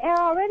 Oh, I'm on the air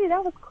already?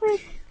 That was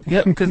quick.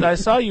 Yep, because I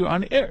saw you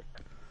on the air.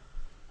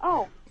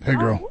 Oh. Hey,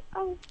 girl.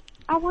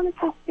 I wanted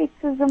to speak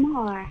to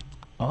Zamar.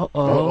 Uh-oh.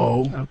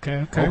 Uh-oh.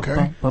 Okay.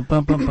 Okay. Bum,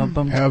 bum, bum, bum,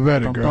 bum, Have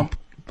at it, bum, girl.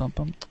 bum,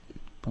 bum,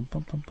 bum,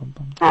 bum, bum, bum,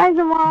 bum. Hi,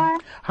 Zamar.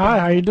 Hi,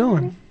 how you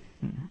doing?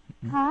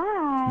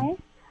 Hi.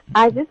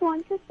 I just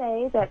wanted to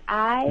say that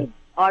I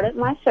ordered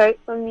my shirt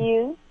from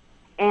you,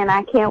 and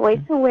I can't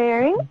wait to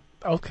wear it.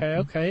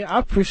 Okay. I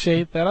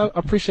appreciate that. I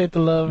appreciate the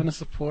love and the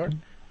support.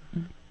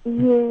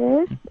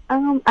 Yes.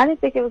 I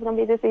didn't think it was going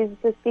to be this easy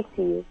to speak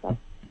to you, so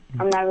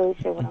I'm not really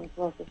sure what I'm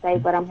supposed to say,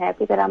 but I'm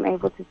happy that I'm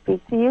able to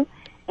speak to you.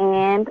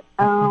 And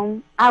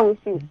I wish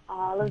you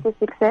all of the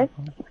success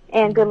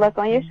and good luck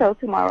on your show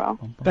tomorrow.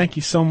 Thank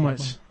you so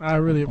much. I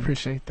really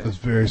appreciate That's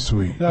that. very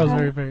sweet. That was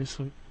very, very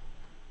sweet.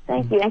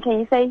 Thank you. And can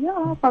you say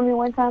y'all for me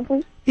one time,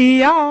 please?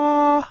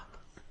 Yeah.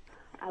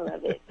 I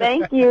love it.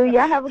 Thank you.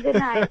 Y'all have a good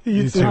night.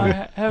 You too. All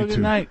right, have a You good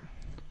too. night.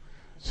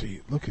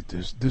 See, look at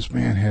this. This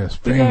man has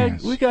We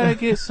fans. gotta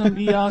get some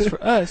EOS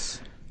for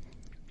us.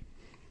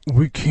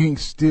 We can't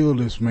steal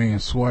this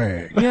man's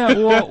swag. Yeah,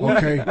 well,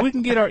 Okay. we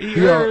can get our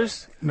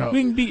ears. No.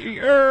 We can be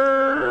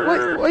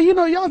ears. Well,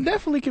 y'all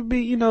definitely could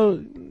be,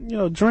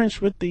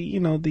 drenched with the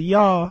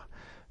y'all,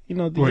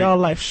 Wait. y'all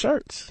life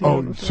shirts. You know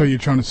what Oh, I'm so saying? you're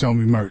trying to sell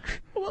me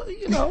merch? Well,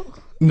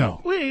 No.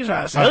 we ain't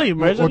trying to sell you,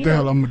 merch. What the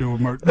hell I'm gonna do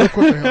with merch? Look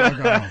what the hell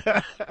I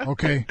got on.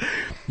 Okay,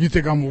 you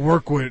think I'm gonna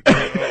work with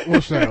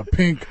what's that? A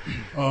pink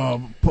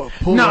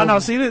pull? No.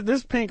 See,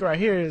 this pink right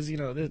here is,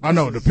 This I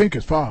know is, the pink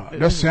is fire. That's you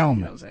know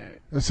salmon. what I'm saying?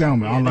 That's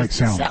salmon. I like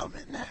That's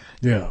salmon.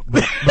 Yeah,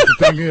 but the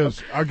thing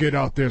is, I get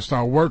out there,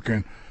 start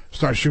working,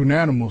 start shooting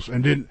animals,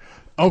 and then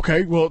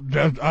okay, well,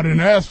 I didn't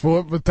ask for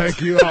it, but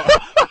thank you.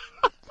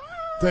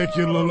 Thank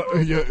you, little.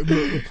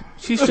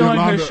 She's showing her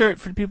Yolanda. shirt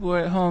for people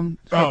at home.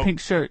 Her Oh.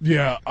 pink shirt.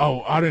 Yeah.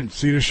 Oh, I didn't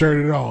see the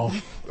shirt at all.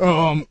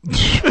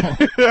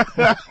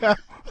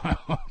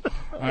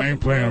 I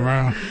ain't playing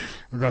around.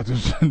 I got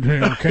this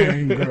damn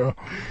cane, girl.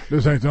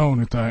 This ain't the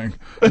only thing.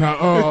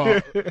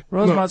 Now,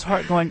 Rosamond's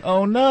heart going,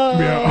 oh no.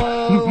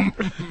 yeah.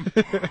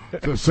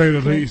 To say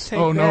the least. take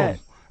Oh no.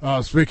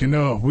 that. Speaking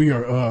of, we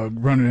are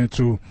running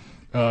into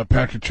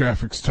Patrick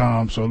Traffic's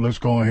time, so let's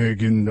go ahead and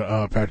get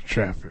into Patrick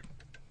Traffic.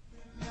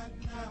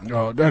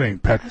 Oh, that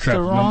ain't Patrick That's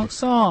Traffic. the wrong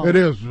song. It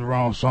is the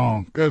wrong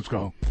song. Let's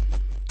go.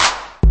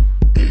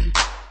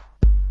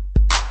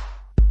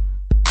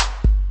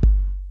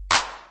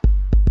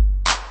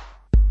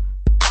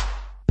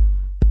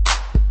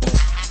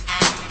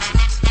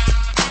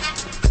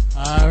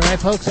 All right,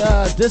 folks,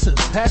 this is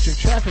Patrick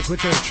Traffic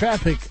with your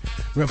traffic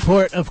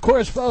report. Of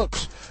course,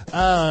 folks,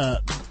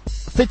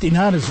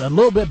 59 is a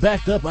little bit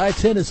backed up.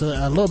 I-10 is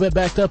a little bit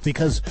backed up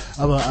because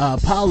of a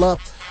pile up.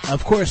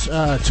 Of course,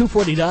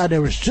 249,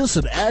 there was just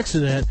an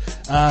accident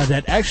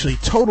that actually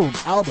totaled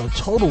out a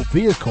total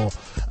vehicle.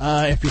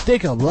 If you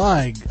think I'm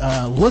lying,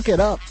 look it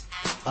up.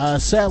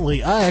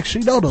 Sadly, I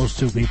actually know those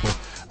two people.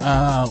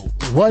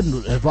 One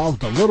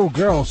involved a little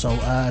girl, so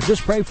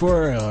just pray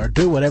for her or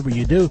do whatever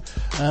you do.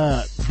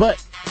 But,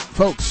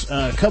 folks,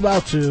 come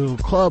out to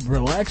Club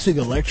Relaxing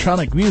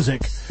Electronic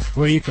Music,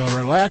 where you can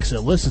relax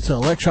and listen to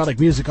electronic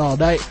music all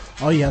night.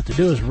 All you have to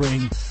do is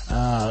bring,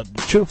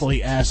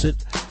 truthfully, acid,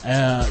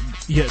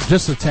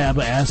 just a tab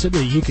of acid,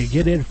 and you can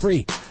get in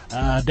free.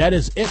 That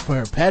is it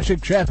for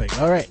Patrick Traffic.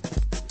 All right.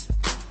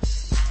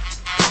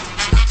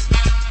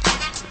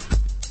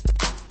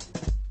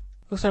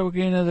 Looks like we're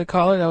getting another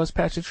caller. That was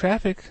Patrick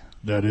Traffic.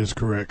 That is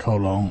correct.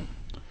 Hold on.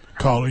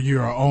 Caller, you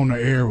are on the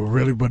air,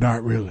 really, but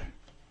not really.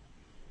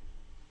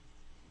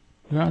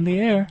 You're on the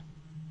air.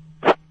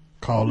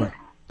 Caller,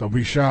 don't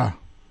be shy.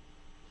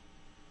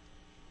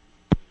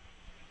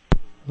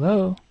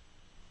 Hello?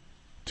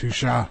 Too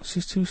shy.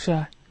 She's too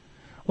shy.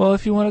 Well,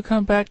 if you want to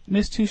come back,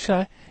 Miss Too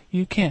Shy,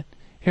 you can.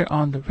 Here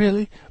on the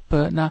Really,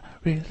 but Not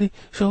Really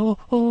Show.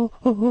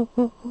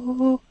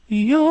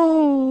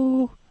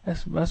 Yo.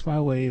 That's my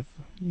wave.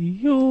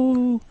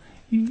 Yo.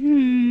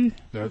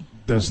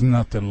 That's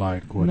nothing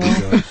like what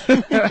he does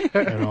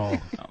at all.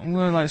 I'm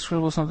going to like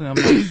scribble something on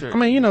my shirt. I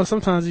mean, you know,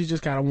 sometimes you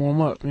just got to warm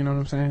up, you know what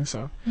I'm saying?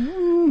 So,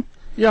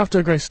 you're off to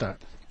a great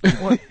start.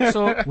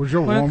 So was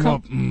your warm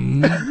up?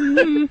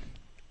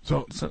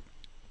 So,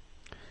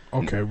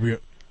 okay,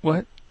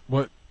 what?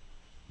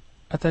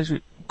 I thought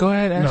you. Go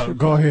ahead. No,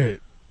 go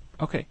ahead.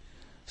 Okay,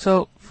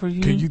 so for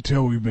you, can you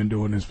tell we've been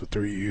doing this for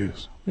 3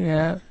 years?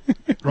 Yeah.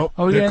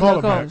 Oh yeah, call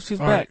her back. She's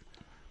all back. Right.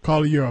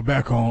 Caller, you're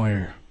back on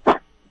air.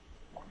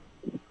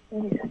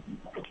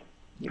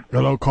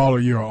 Hello, caller,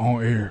 you're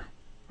on air.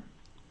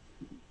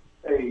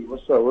 Hey,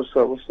 what's up? What's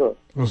up?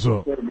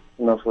 You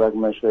know, so I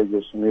can make sure I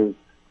get some music.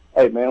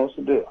 Hey, man, what's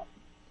the deal?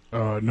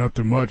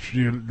 Nothing much.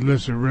 You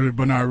listen, really,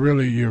 but not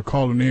really. You're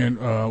calling in.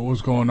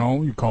 What's going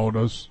on? You called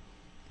us.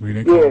 We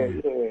didn't call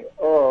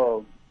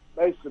you.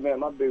 Basically, man,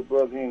 my big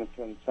brother, he in the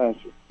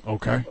penitentiary.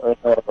 Okay.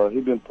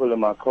 He been pulling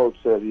my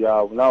coattails,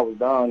 y'all. When I was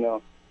down there,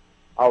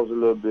 I was a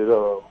little bit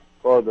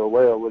further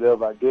away or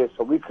whatever, I guess,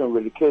 so we couldn't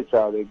really catch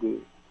y'all that good.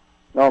 You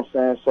know what I'm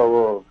saying?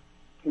 So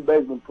he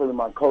basically been pulling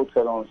my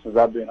coattail on since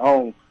I've been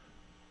home.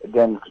 And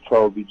Damage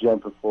Control be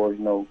jumping for, you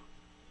know,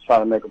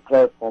 trying to make a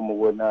platform or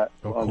whatnot.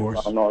 Of course.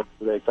 I don't know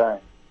for their thing. You know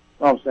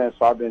what I'm saying?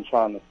 So I've been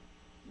trying to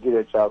get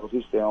at y'all because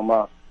he stay on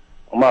my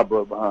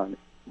butt behind it.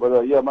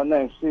 But yeah, my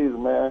name's Caesar,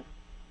 man.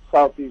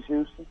 Southeast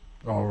Houston.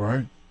 All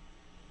right.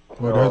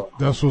 Well,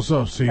 that's what's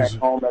up, Caesar. Back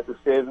home at the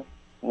 7.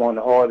 One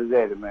of the hardest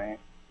at it, man.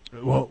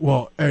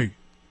 Well, hey,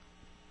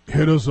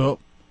 hit us up.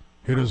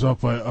 Hit us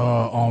up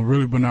on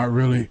Really But Not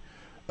Really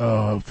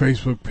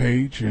Facebook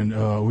page,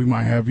 and we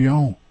might have you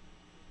on.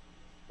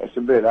 That's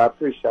a bit. I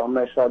appreciate it. I'll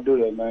make sure I do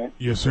that, man.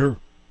 Yes, sir.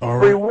 All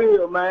right. Free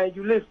Will, man.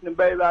 You listening,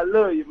 baby. I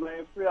love you,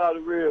 man. Free all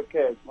the real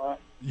cats, man.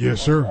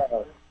 Yes, sir.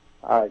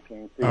 All right,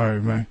 King. All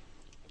right, man.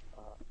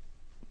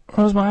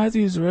 Rosman, I had to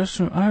use the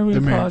restroom. I really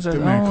apologize. The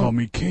man called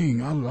me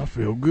King. I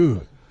feel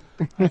good.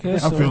 I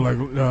feel like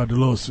the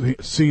little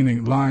scene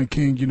in Lion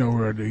King, you know,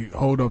 where they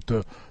hold up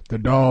the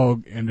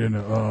dog and then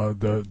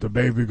the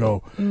baby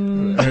go,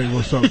 hey,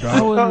 what's up, dog?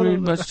 I wouldn't read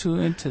much too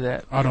into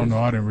that. I don't know.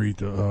 I didn't read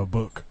the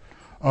book.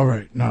 All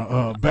right.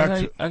 Now, I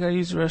got to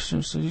use the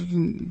restroom so you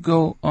can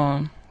go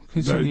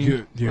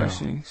continue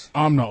questions.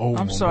 I'm the old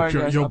I'm one, sorry, but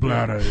guys, your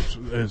bladder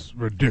is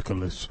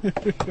ridiculous.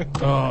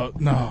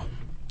 Now,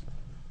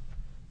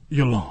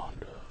 Yolanda.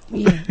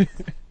 Yeah.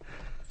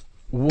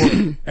 What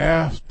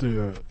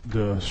after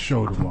the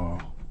show tomorrow?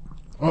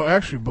 Oh,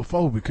 actually,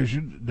 before, because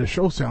the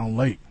show sound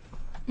late.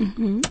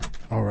 Mm-hmm.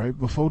 All right,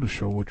 before the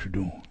show, what you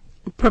doing?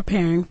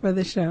 Preparing for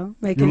the show,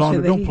 making Yolanda,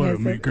 sure that don't play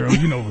with me, girl.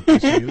 You know what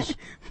this is.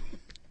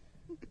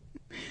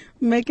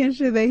 Making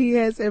sure that he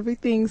has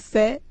everything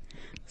set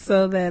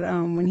so that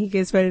when he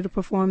gets ready to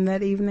perform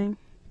that evening,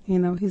 you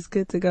know, he's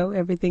good to go.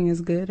 Everything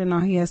is good, and all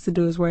he has to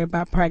do is worry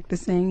about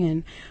practicing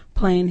and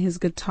playing his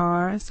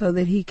guitar so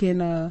that he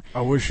can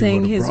I wish he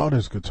would have brought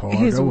his guitar.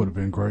 That would have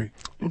been great.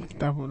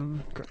 That would have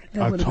been great.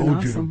 I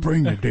told you to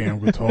bring the damn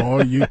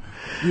guitar. You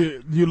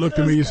looked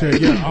at me and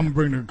said, yeah, I'm going to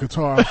bring the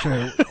guitar. I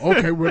said,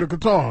 okay, where the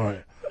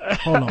guitar at?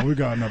 Hold on, we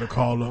got another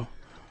caller.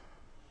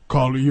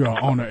 Caller, you are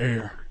on the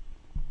air.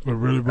 But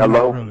really,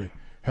 hello? Really.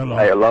 Hello.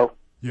 Hey, hello?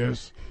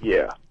 Yes.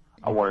 Yeah.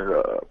 I wanted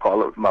to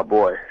call up my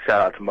boy.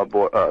 Shout out to my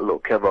boy, little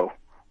Kevo,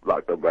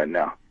 locked up right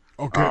now.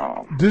 Okay.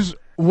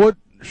 What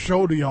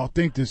show do y'all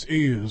think this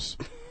is?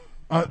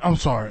 I'm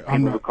sorry.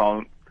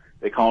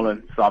 They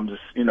calling, so I'm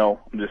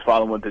just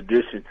following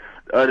tradition.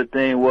 The other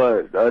thing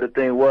was, I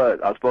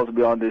was supposed to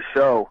be on this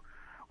show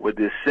with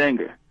this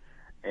singer.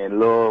 And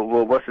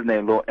what's his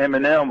name? Lil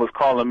Eminem was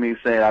calling me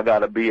saying I got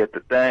to be at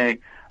the thing.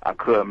 I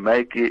couldn't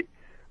make it.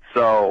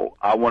 So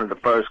I wanted to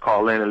first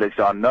call in and let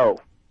y'all know.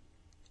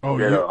 Oh,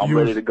 that, I'm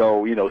ready to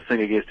go,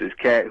 sing against this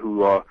cat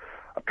who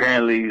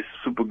apparently is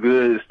super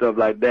good and stuff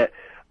like that.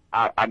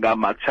 I got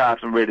my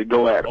chops and ready to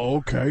go at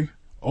them.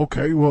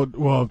 Okay.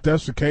 Well, if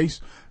that's the case,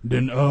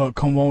 then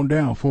come on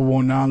down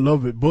 419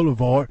 Lovett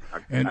Boulevard.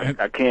 I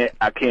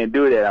can't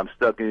do that. I'm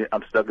stuck in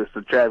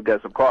some traffic,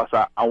 got some cars.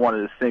 So I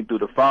wanted to sing through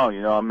the phone.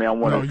 You know what I mean? I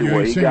wanted to see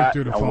what he got.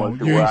 I want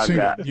to see what I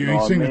got. You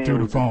ain't singing through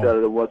the phone. Instead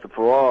of once and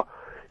for all.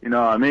 You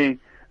know what I mean?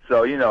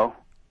 So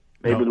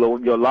maybe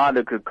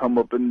Yolanda could come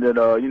up and then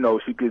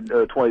she could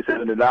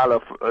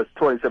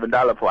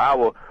 $27 per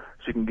hour.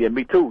 She can get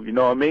me too. You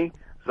know what I mean?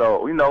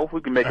 So we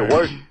can make it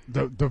work.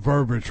 The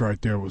verbiage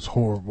right there was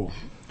horrible.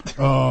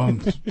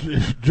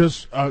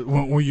 Just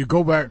when you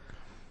go back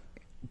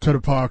to the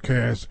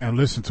podcast and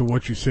listen to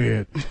what you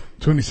said,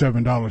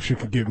 $27 she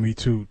could get me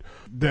too.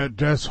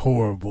 That's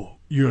horrible.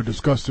 You're a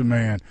disgusting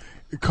man.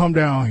 Come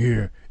down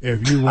here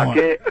if you want.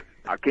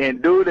 I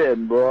can't do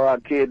that, bro. I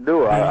can't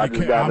do it.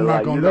 I'm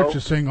not gonna let you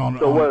sing on.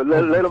 So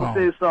let them phone.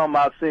 sing something.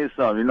 I'll sing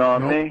something. You know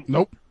what I mean?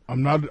 Nope.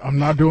 I'm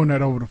not doing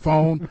that over the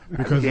phone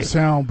because it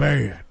sounds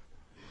bad.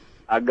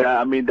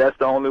 That's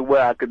the only way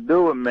I could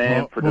do it,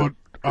 man.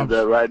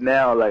 Right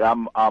now, like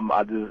I'm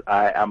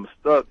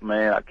stuck,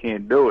 man. I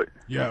can't do it.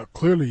 Yeah,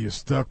 clearly you're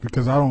stuck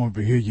because I don't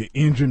even hear your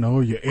engine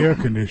or your air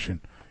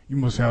condition. You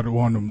must have the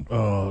one of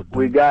them.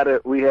 We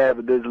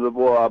have this little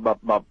boy.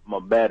 My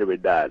battery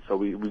died, so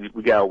we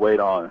gotta wait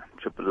on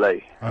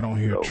AAA. I don't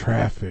hear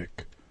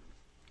traffic.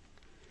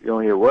 You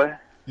don't hear what?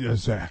 Yeah,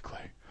 exactly.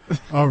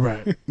 All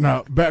right,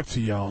 now back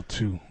to y'all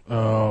too.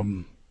 How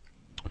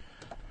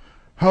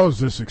has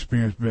this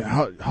experience been?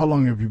 How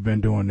long have you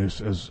been doing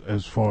this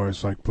as far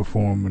as like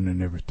performing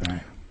and everything?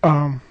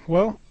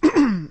 Well,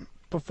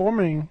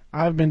 performing,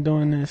 I've been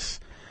doing this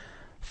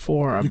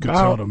for You can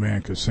tell the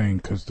man could sing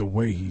because the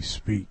way he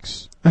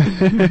speaks.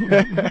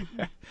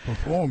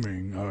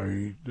 Performing,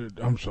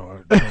 I'm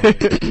sorry.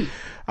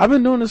 I've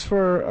been doing this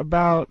for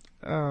about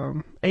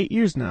 8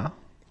 years now.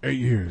 8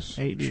 years.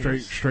 8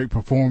 years. Straight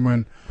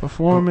performing.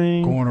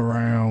 Going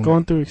around.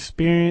 Going through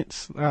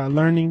experience,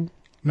 learning.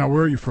 Now,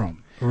 where are you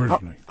from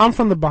originally? I'm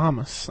from the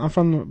Bahamas. I'm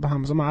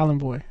an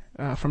island boy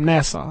from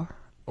Nassau.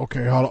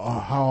 Okay, how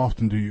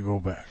often do you go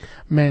back?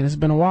 Man, it's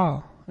been a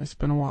while. It's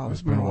been a while.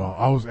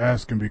 I was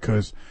asking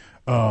because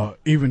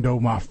even though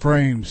my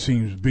frame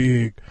seems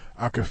big,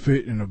 I could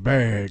fit in a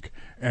bag,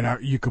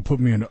 and you could put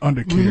me in the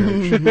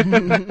undercarriage.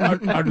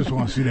 I just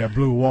want to see that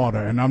blue water,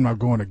 and I'm not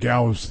going to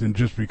Galveston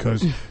just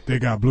because they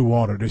got blue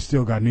water. They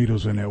still got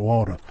needles in that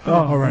water.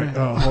 All right,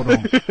 hold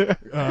on.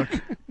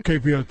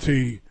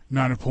 KPLT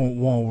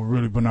 90.1 with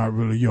Really But Not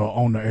Really. You're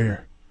on the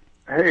air.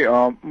 Hey,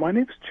 my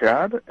name's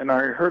Chad, and I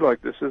heard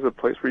like this is a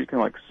place where you can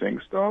like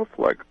sing stuff.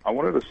 Like I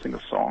wanted to sing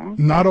a song.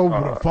 Not over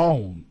the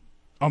phone.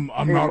 I'm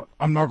not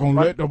gonna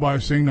let nobody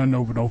sing nothing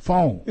over no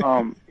phone.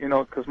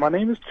 Because my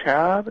name is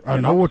Chad. I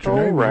know what your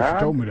name is. You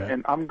told me that.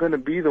 And I'm gonna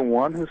be the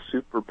one who's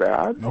super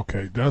bad.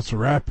 Okay, that's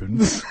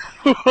rapping.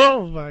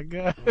 Oh my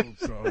God.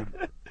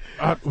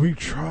 We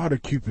try to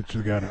keep it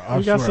together.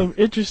 We got some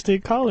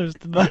interesting callers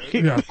tonight.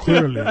 Yeah,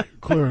 clearly.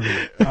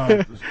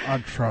 I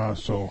try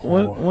so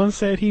hard. One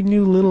said he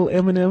knew Little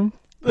Eminem.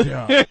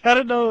 Yeah. I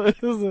don't know.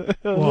 It was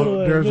there's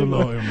a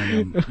little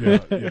Eminem.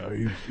 Yeah.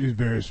 He's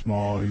very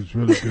small. He's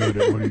really good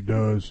at what he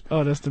does.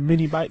 Oh, that's the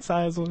mini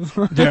bite-sized ones.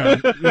 Yeah.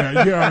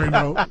 You already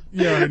know.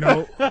 Yeah.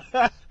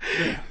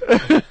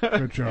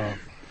 Good job.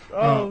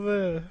 Oh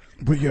man.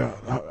 But yeah,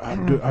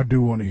 I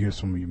do want to hear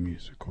some of your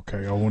music.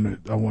 Okay, I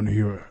want to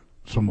hear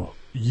some of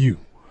you.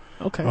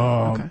 Okay.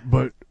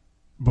 But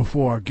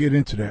before I get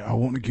into that, I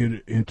want to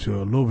get into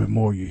a little bit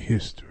more of your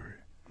history.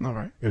 All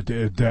right.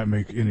 If that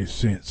makes any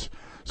sense.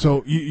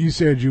 So you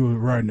said you were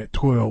writing at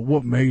 12.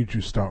 What made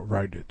you start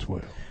writing at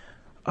 12?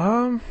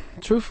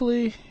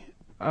 Truthfully,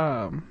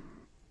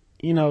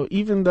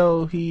 even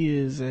though he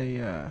is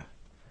a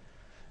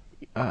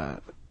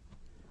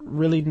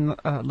really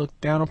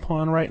looked down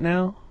upon right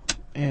now,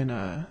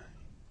 and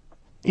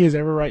he has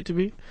every right to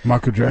be.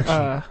 Michael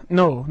Jackson?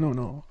 No.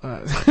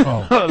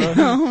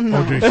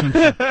 O.J.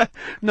 Simpson?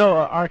 No,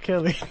 R.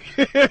 Kelly.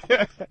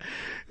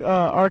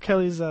 R.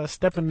 Kelly's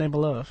Step in the Name of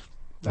Love.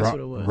 That's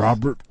what it was.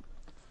 Robert?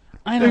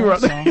 I know that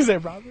song. He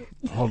said Robert?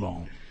 Hold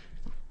on.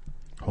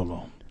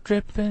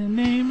 Drip in the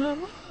name of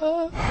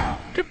love.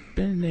 Drip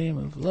in the name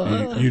of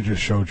love. You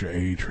just showed your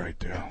age right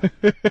there.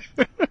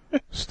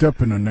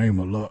 Step in the Name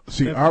of Love.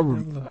 See,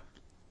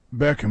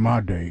 back in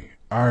my day,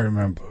 I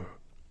remember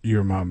You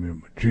Remind Me of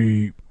My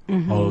Jeep,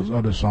 all those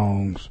other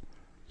songs.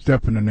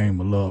 Step in the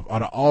Name of Love.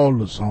 Out of all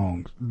the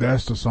songs,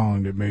 that's the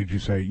song that made you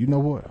say, you know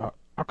what,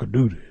 I could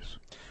do this.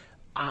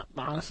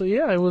 Honestly,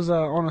 yeah, it was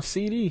on a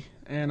CD,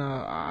 and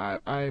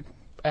I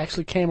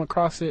actually came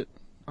across it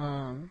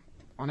on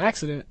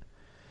accident,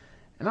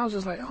 and I was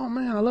just like, oh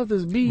man, I love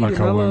this beat. Like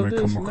how women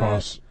come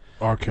across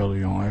R.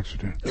 Kelly on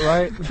accident.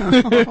 Right. No,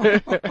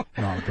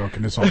 I'm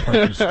joking. It's on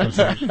purpose because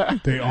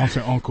they aunts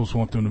and uncles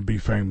want them to be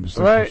famous.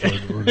 That's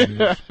what it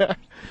is.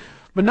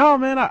 But no,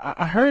 man,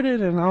 I heard it,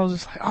 and I was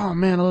just like, oh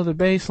man, I love the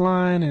bass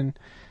line and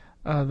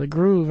the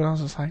groove, and I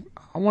was just like,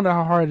 I wonder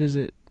how hard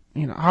it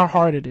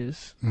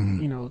is,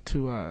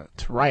 to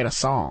write a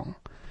song.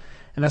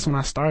 And that's when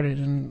I started,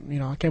 and, you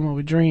know, I came up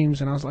with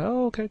Dreams, and I was like,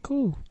 oh, okay,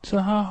 cool. So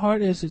how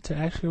hard is it to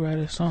actually write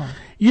a song?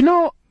 You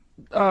know,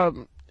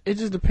 it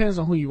just depends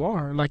on who you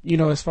are. Like, you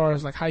know, as far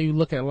as like how you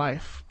look at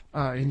life,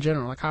 in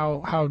general, like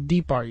how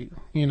deep are you,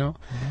 you know?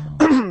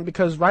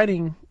 Because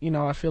writing, you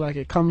know, I feel like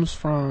it comes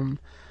from,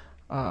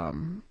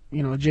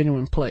 you know, a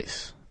genuine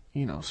place,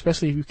 you know,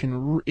 especially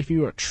if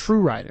you're a true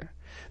writer.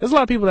 There's a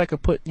lot of people that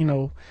could put, you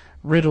know,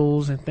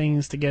 riddles and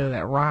things together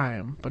that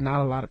rhyme, but not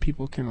a lot of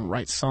people can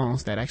write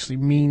songs that actually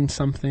mean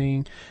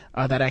something,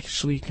 that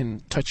actually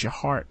can touch your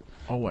heart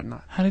or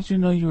whatnot. How did you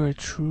know you were a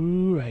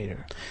true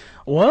writer?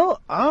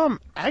 Well,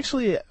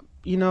 actually,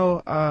 you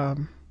know,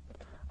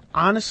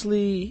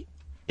 honestly,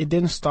 it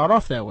didn't start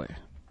off that way.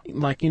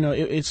 Like, you know,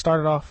 it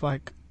started off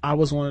like I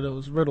was one of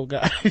those riddle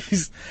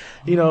guys,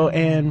 you know,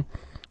 and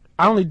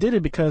I only did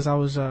it because I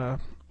was, you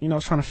know, I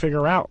was trying to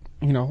figure out,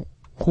 you know,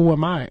 who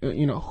am I?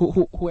 You know,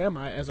 who am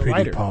I as a Petey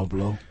writer?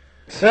 Pablo.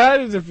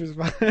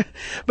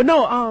 But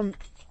no,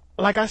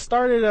 like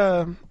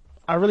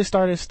I really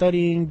started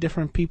studying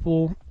different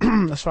people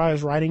as far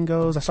as writing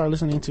goes. I started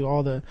listening to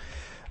all the,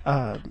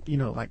 you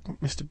know, like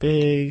Mr.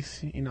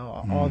 Biggs, you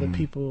know, all the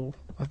people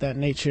of that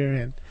nature,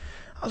 and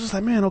I was just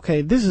like, man,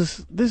 okay, this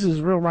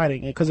is real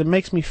writing, because it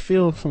makes me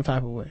feel some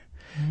type of way.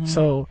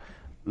 So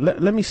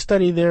let me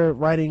study their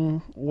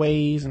writing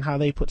ways and how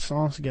they put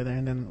songs together,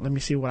 and then let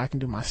me see what I can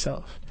do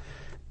myself.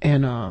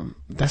 And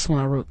that's when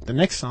I wrote the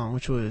next song,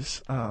 which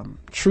was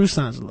True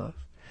Signs of Love.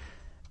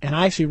 And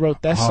I actually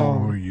wrote that song. How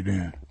old were you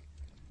then?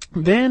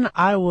 Then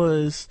I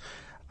was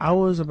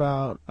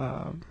about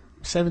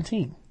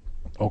 17.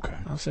 Okay.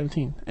 I was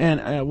 17.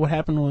 And what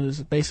happened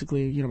was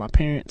basically, you know, my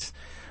parents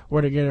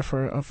were together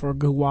for a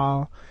good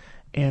while,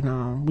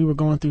 and we were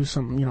going through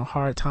some, you know,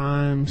 hard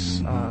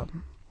times.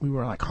 We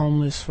were like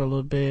homeless for a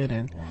little bit,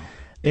 and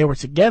they were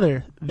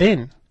together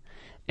then.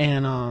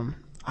 And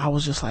I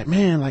was just like,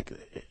 man, like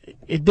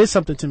it did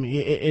something to me.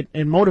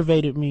 It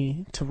motivated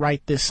me to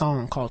write this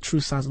song called True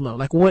Signs of Love.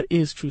 Like, what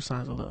is True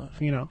Signs of Love,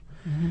 you know?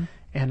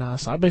 And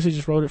so I basically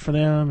just wrote it for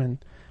them,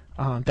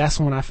 and that's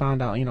when I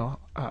found out, you know,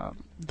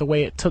 the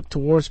way it took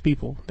towards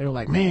people. They were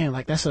like, man,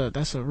 like that's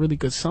a really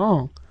good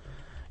song,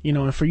 you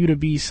know. And for you to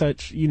be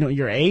such, you know,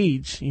 your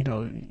age, you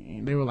know,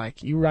 they were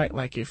like, you write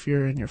like if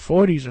you're in your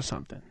 40s or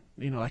something,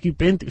 you know, like you've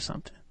been through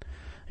something,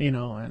 you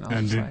know. And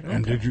I was like, okay.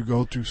 And did you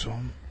go through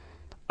something?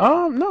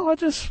 No, I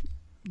just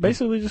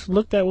basically just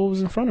looked at what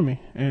was in front of me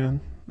and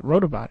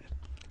wrote about it.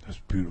 That's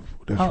beautiful.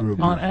 That's real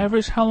beautiful. On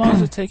average, how long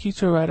does it take you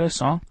to write a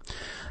song?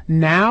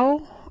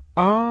 Now,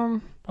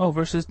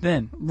 versus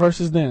then.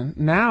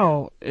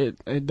 Now,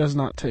 it does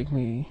not take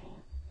me.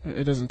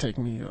 It doesn't take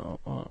me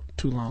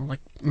too long. Like,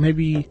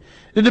 maybe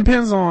it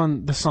depends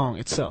on the song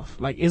itself.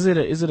 Like, is it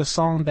a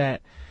song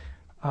that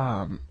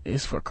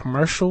is for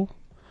commercial,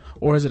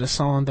 or is it a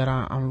song that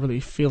I'm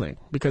really feeling?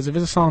 Because if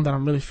it's a song that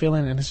I'm really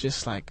feeling and it's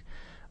just like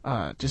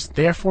just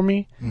there for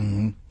me,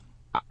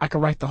 I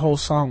can write the whole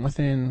song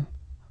within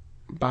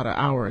about an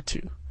hour or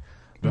two.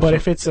 But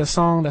if it's a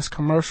song that's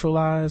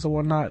commercialized or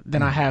whatnot,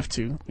 then I have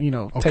to, you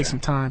know, take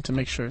some time to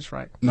make sure it's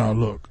right. Now,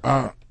 look,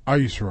 I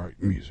used to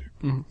write music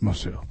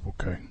myself,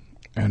 okay?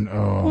 And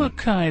what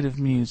kind of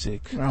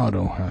music? I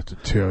don't have to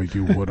tell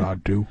you what I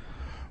do.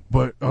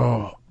 But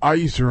I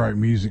used to write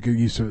music. It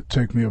used to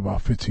take me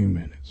about 15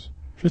 minutes.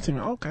 15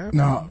 minutes, okay.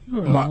 Now,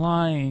 You're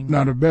lying.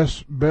 Now, the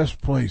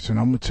best place, and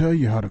I'm going to tell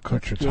you how to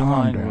cut your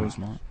time down.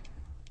 Rosemont.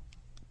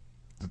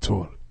 The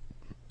toilet.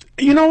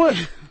 You know what?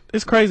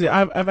 It's crazy.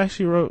 I've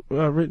actually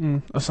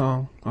written a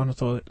song on the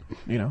toilet,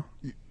 you know.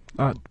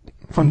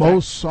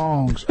 Most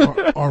songs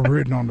are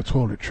written on the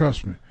toilet.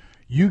 Trust me.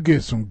 You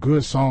get some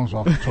good songs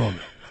off the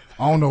toilet.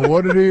 I don't know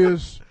what it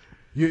is,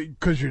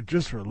 because you're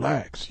just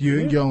relaxed.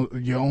 You're in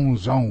your own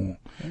zone,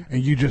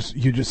 and you just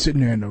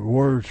sitting there, and the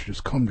words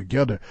just come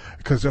together,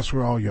 because that's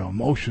where all your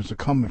emotions are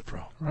coming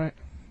from. Right.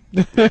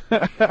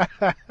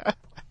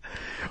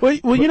 Well,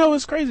 you know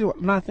what's crazy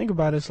when I think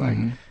about it, it's like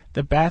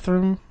the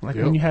bathroom, like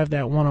when you have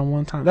that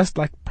one-on-one time. That's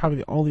like probably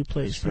the only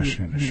place,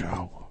 especially in the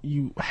shower,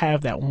 you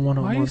have that one-on-one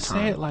time. Why you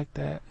say it like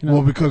that? You know?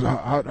 Well, because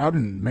I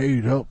didn't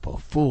made up a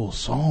full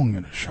song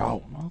in the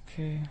shower.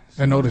 Okay.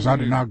 And notice I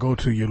did not go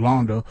to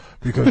Yolanda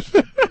because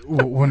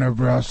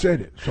whenever I said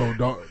it. So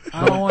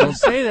I don't want to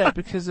say that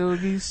because it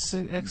would be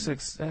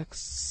sexist.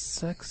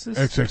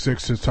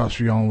 XXX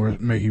Tentacion,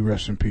 may he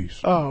rest in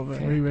peace. Oh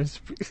man, may he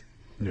rest in peace.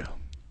 Yeah,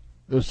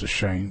 it's a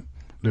shame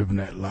living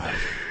that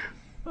life.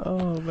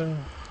 Oh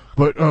man.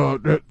 But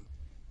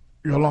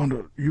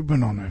Yolanda, you've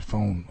been on that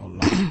phone a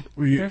lot.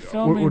 They're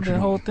filming the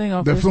whole thing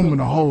on They're Facebook. filming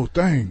the whole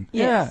thing.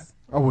 Yeah.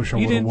 I wish I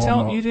would have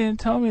worn You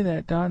didn't tell me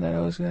that, Don, that it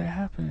was going to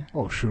happen.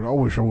 Oh, shoot. I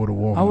wish I would have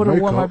worn I would have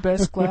worn my makeup.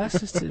 best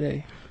glasses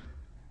today.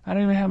 I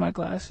don't even have my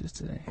glasses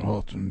today.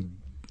 Well,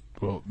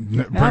 now bring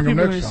them people are going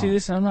next to time. see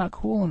this and I'm not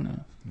cool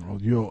enough. Well,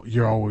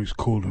 you're always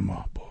cool in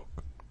my book.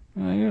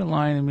 No, you're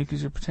lying to me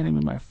because you're pretending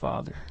to be my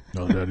father.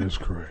 No, that is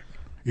correct.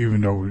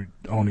 Even though we're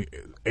only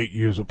 8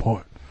 years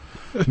apart.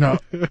 Now,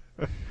 you're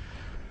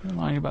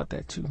lying about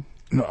that too.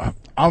 No,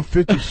 I'm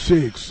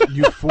 56.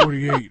 You're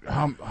 48.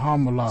 How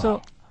am I alive?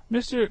 So,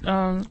 Mr.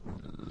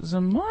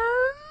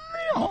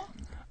 Zamorno.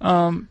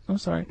 I'm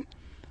sorry.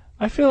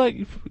 I feel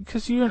like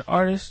because you're an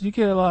artist, you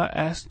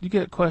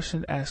get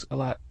questions asked a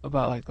lot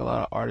about like a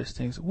lot of artist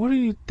things. What are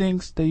you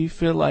things that you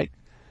feel like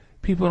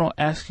people don't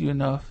ask you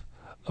enough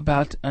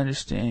about to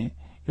understand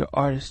your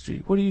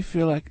artistry? What do you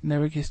feel like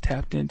never gets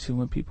tapped into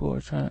when people are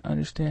trying to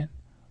understand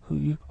who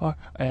you are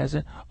as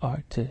an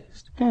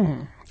artist?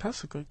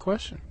 That's a good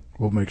question.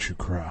 What makes you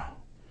cry?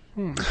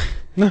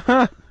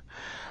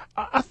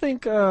 I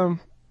think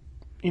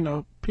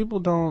people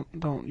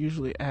don't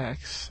usually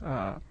ask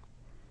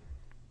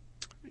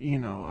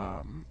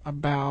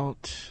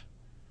about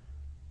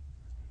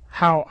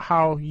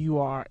how you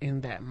are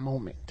in that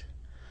moment.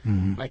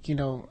 Mm-hmm. Like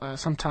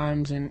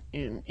sometimes in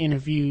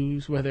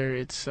interviews, whether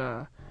it's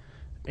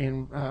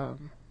in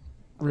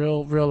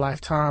real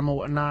lifetime or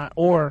whatnot,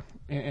 or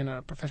in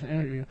a professional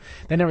interview,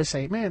 they never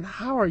say, "Man,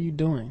 how are you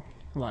doing?"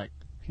 Like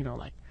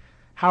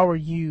how are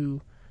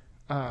you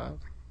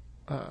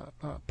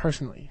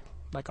personally?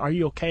 Like, are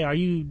you okay? Are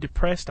you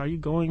depressed? Are you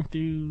going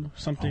through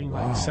something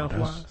like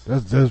self-wise?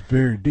 That's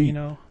very deep.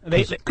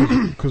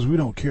 Because we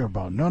don't care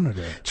about none of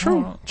that.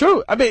 True.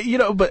 I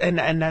mean, but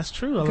and that's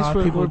true. A lot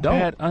of people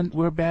don't.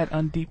 We're bad,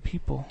 undeep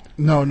people.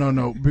 No.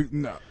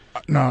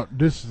 Now,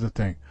 this is the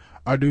thing.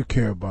 I do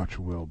care about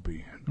your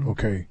well-being,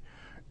 okay?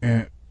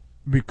 And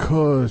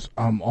because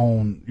I'm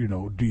on,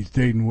 these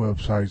dating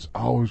websites,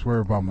 I always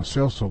worry about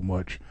myself so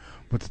much.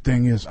 But the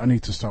thing is, I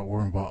need to start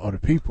worrying about other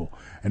people.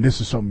 And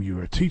this is something you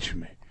are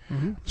teaching me.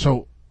 Mm-hmm.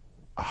 So,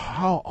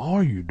 how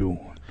are you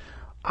doing?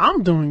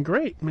 I'm doing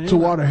great, man. So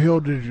why the hell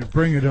did you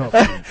bring it up?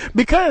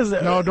 Because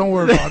no, don't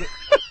worry about it.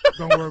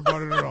 Don't worry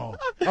about it at all.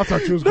 I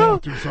thought you was going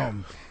through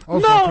something.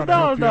 No.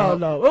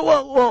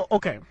 Well,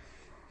 okay.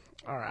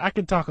 All right, I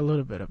can talk a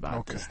little bit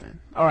about this then.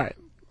 All right.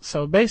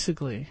 So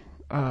basically,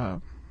 I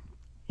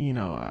get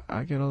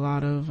a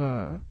lot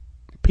of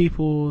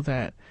people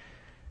that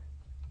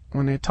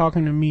when they're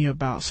talking to me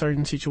about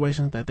certain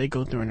situations that they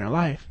go through in their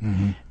life,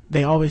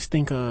 they always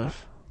think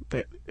of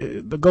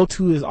the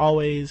go-to is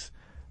always,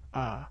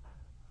 are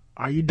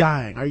you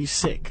dying? Are you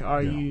sick?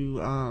 Are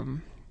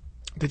you,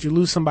 did you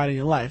lose somebody in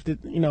your life?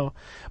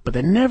 But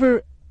they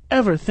never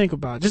ever think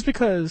about, just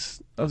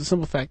because of the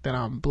simple fact that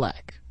I'm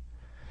black,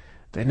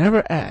 they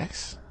never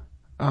ask,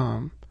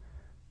 are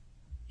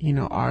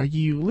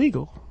you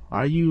legal?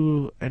 Are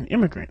you an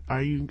immigrant?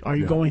 Are you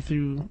going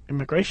through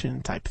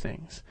immigration type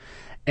things?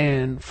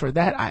 And for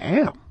that, I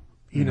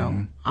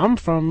am. I'm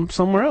from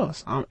somewhere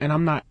else, and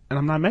I'm not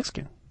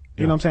Mexican.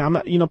 You know what I'm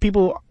saying? I'm not.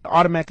 People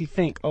automatically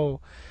think, oh,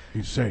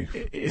 he's safe.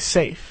 It's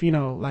safe.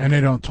 And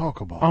they don't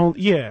talk about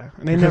it. Yeah,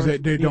 and because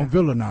they don't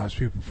villainize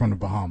people from the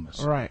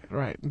Bahamas. Right.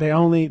 They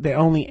only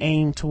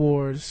aim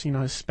towards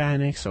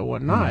Hispanics or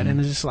whatnot, and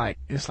it's like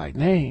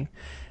dang.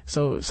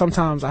 So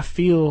sometimes I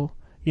feel,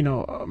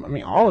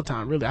 all the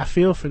time really, I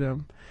feel for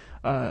them,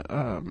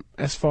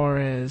 as far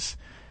as,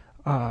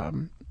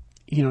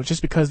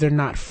 just because they're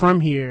not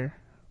from here,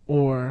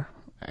 or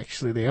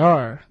actually they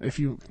are, if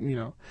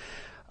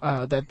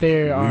that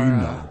they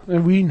are,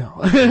 we know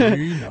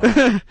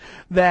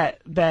that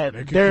they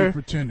they're keep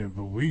pretending,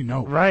 but we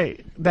know,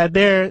 right, that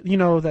they're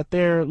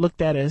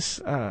looked at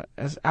as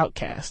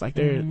outcasts, like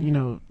they're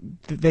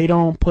they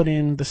don't put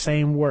in the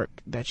same work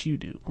that you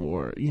do,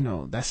 or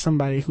that's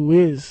somebody who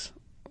is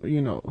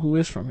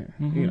from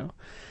here,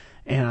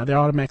 and they're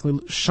automatically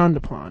shunned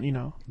upon,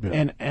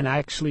 and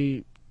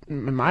actually,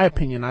 in my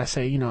opinion, I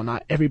say,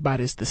 not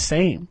everybody's the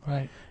same.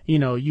 Right.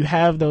 You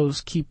have those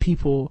key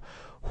people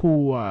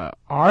who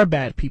are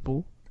bad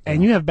people,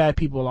 and you have bad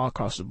people all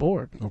across the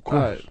board. Of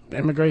course.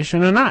 Immigrants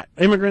are not,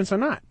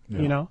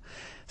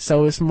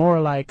 So it's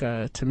more like,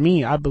 to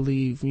me, I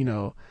believe,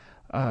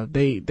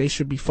 they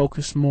should be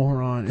focused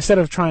more on, instead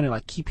of trying to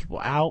like keep people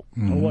out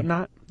or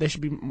whatnot, they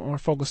should be more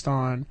focused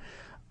on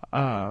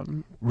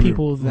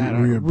people that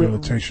are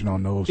rehabilitation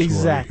on those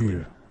who are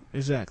here.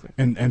 Exactly.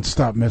 And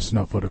stop messing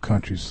up other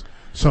countries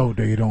so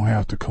they don't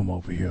have to come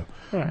over here.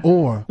 Right.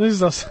 Or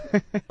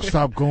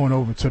stop going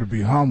over to the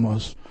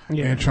Bahamas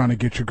and trying to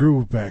get your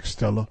groove back,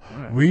 Stella.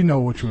 Right. We know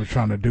what you were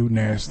trying to do,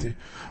 nasty.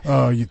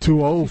 You're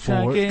too old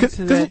for it. Get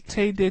into that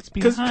Tay Diggs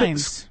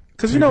behind.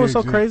 Because what's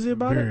so crazy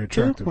about it,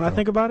 too, when I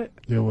think about it?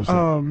 Yeah, what's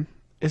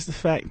it's the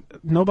fact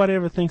nobody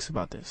ever thinks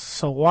about this.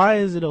 So why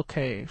is it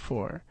okay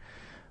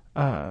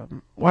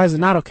why is it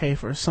not okay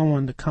for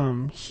someone to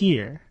come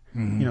here,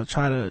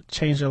 try to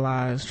change their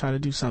lives, try to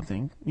do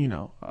something,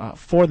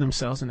 for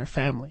themselves and their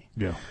family.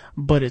 Yeah.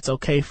 But it's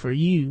okay for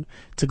you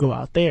to go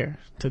out there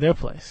to their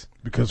place.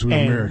 Because we're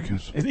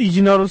Americans.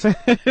 You know what I'm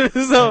saying?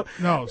 So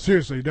no,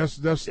 seriously,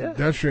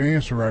 that's your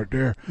answer right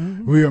there.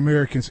 We're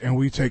Americans, and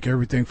we take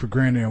everything for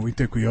granted, and we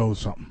think we owe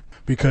something.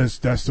 Because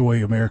that's the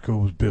way America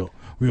was built.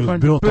 We was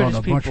built on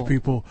a bunch of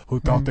people who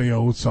thought they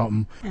owed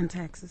something. And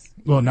taxes.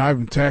 Well, not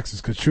even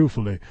taxes, because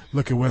truthfully,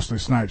 look at Wesley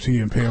Snipes. He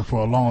didn't pay him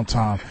for a long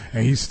time,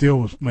 and he still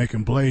was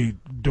making Blade,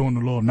 doing the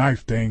little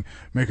knife thing,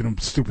 making them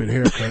stupid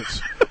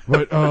haircuts.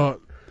 But you're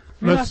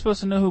not supposed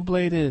to know who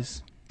Blade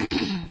is.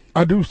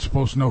 I do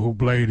supposed to know who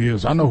Blade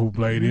is. I know who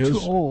Blade is. You're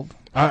too old.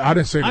 I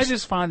didn't say I this.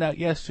 just found out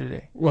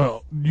yesterday.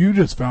 Well, you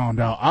just found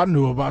out. I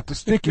knew about the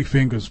Sticky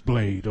Fingers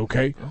blade,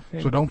 okay?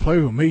 So don't play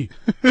with me.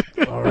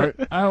 All right?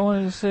 I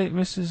wanted to say,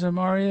 Mr.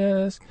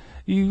 Zamarias,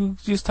 you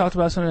just talked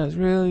about something that's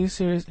really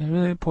serious and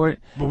really important.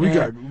 But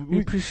we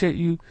appreciate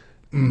you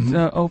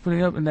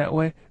opening up in that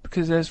way,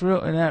 because that's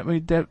real, and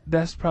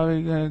that's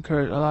probably going to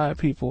encourage a lot of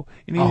people.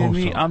 And even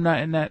me, I'm not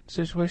in that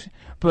situation,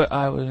 but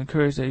I was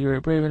encouraged that you were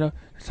brave enough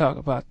to talk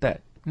about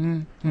that.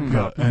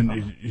 Yeah,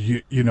 and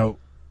you know,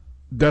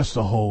 that's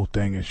the whole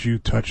thing. Is you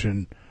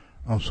touching.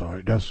 I'm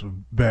sorry, that's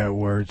bad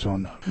words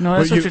on. No,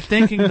 that's what you're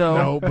thinking, though.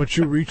 No, but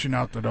you're reaching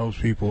out to those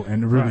people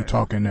and really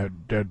talking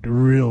that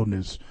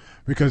realness,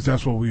 because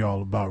that's what we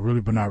all about,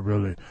 really, but not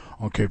really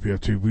on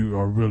KPFT. We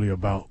are really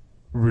about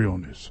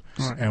realness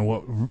and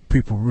what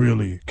people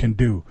really can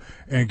do,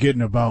 and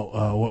getting about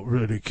what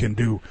really can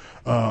do.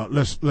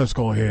 Let's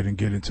go ahead and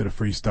get into the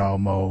freestyle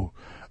mode.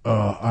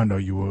 I know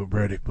you were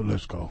ready, but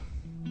let's go.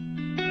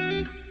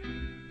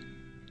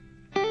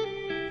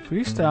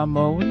 Freestyle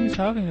mode? What are you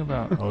talking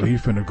about? Oh, he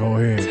finna go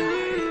ahead.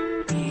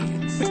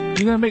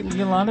 You gonna make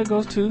Yolanda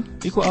go too?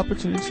 Equal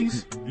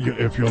opportunities?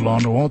 If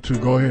Yolanda want to,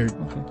 go ahead.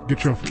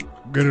 Okay.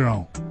 Get it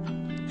on.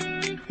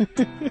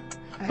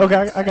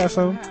 Okay, I got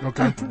some.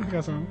 Okay. I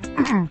got some.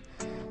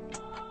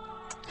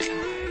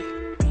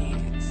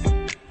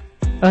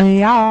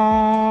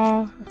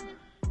 Yeah.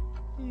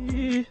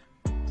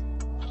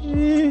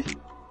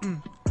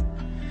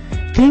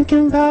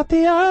 Thinking about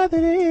the other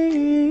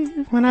day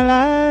when I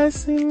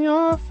last seen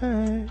your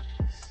face.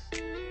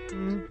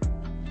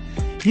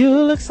 You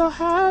look so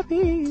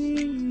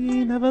happy.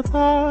 Never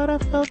thought I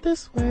felt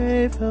this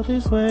way.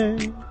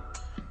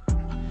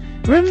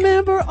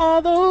 Remember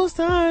all those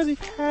times we've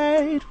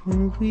had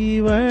when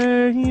we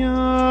were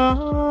young.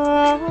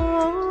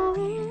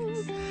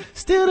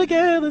 Still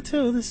together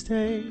till this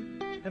day.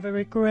 Never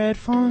regret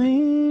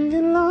falling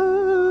in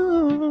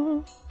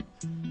love.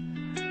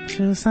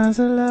 True signs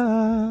of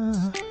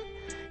love.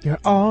 You're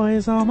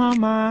always on my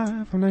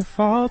mind from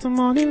nightfall to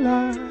morning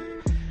light.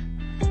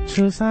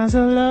 True signs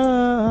of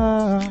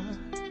love.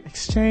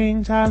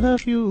 Exchange I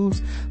love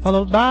yous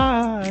followed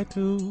by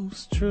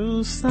twos.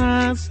 True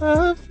signs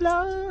of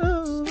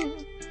love.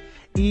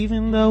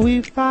 Even though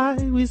we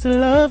fight, we still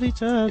love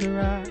each other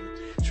right.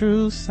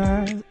 True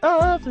signs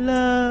of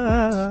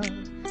love.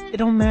 It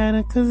don't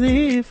matter 'cause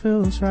it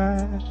feels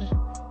right.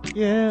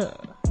 Yeah.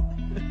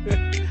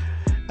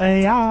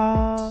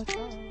 Yeah.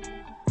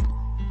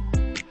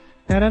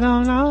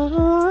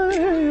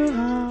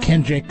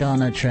 Kendrick on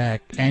the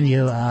track, and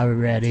you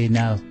already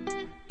know.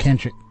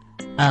 Kendrick.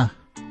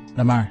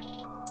 Lamar.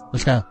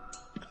 Let's go.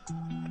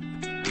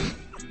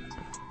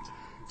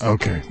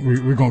 Okay,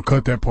 we're gonna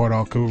cut that part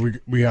off because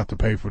we have to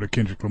pay for the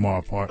Kendrick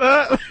Lamar part.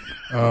 I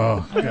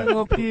gotta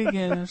go pee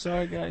again. I'm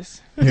sorry,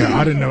 guys. Yeah,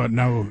 I didn't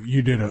know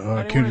you did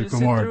a Kendrick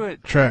Lamar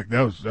track.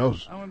 That was. I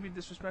don't want to be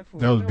disrespectful.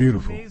 That was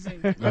beautiful.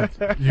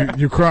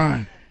 You're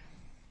crying.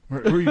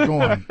 Where are you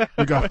going?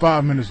 We got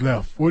 5 minutes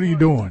left. What are you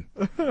doing?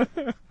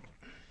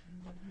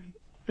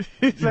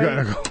 You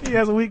gotta go. He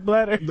has a weak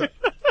bladder.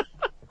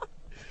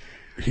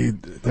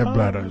 That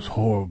bladder is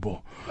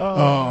horrible.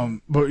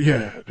 But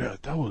yeah,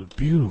 that was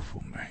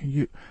beautiful,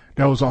 man.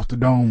 That was off the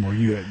dome, or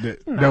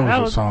that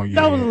was a song you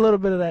That had. was a little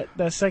bit of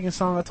that second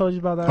song I told you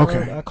about.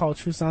 That I called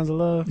 "True Signs of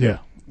Love." Yeah.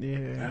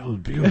 Yeah, that was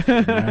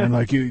beautiful, man.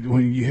 Like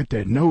when you hit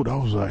that note, I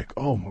was like,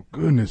 "Oh my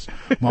goodness!"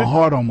 My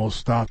heart almost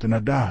stopped and I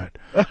died.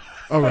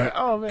 All right,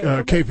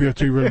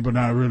 KPFT, really but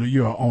not really.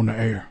 You are on the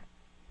air.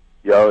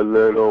 Yo,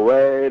 Little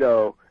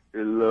Wado,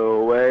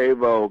 Little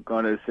Wavo,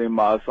 gonna sing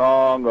my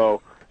song.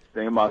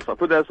 Sing my song.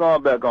 Put that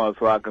song back on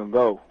so I can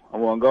go. I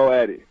want to go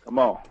at it. Come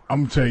on.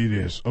 I'm gonna tell you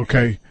this,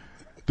 okay?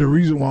 The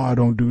reason why I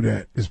don't do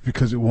that is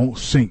because it won't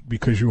sync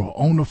because you are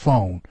on the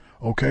phone.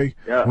 Okay?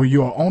 Yeah. When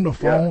you are on the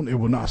phone, it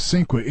will not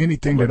sync with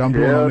anything that I'm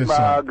doing on this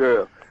song. My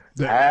girl,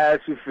 how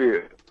she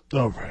feel?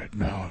 All right,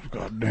 now,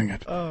 God dang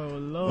it. Oh,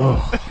 Lord.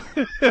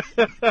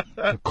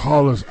 The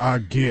callers I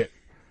get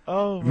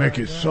make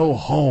it so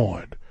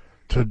hard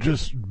to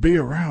just be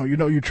around. You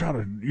know, you try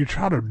to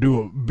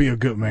be a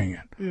good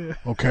man. Yeah.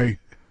 Okay,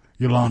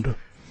 Yolanda,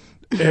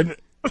 and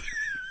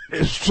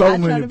it's so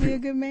many. Trying to be a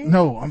good man?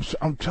 No,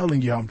 I'm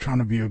telling you, I'm trying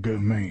to be a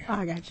good man. Oh,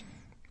 I got you.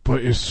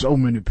 But it's so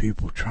many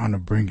people trying to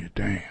bring it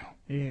down.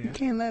 Yeah. You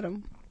can't let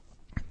them.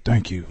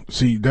 Thank you.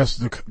 See, that's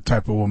the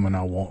type of woman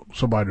I want.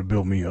 Somebody to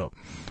build me up.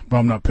 But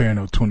I'm not paying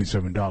no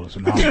 $27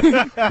 an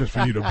hour just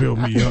for you to build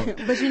me up.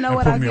 But you know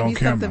what? I'll give you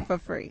something for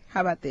free.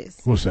 How about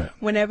this? What's that?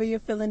 Whenever you're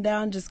feeling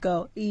down, just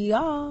go,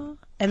 yeah.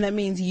 And that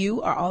means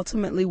you are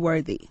ultimately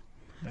worthy.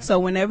 So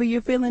whenever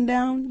you're feeling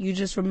down, you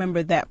just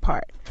remember that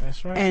part.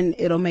 That's right. And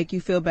it'll make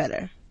you feel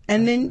better.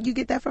 And then you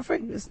get that for free.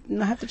 You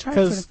don't have to charge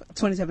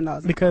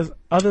 $27. Because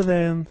other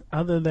than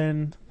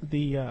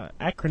the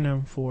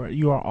acronym for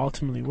 "you are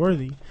ultimately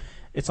worthy,"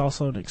 it's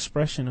also an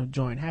expression of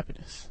joy and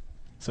happiness.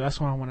 So that's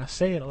why when I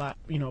say it a lot,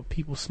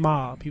 people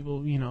smile.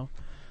 People,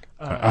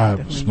 I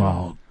haven't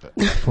smiled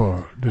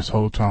for this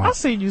whole time. I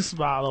seen you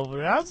smile over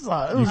there. I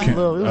saw it was a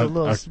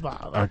little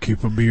smile. I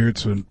keep a beard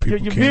so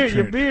people can't.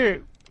 Your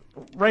beard.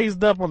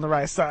 raised up on the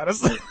right side.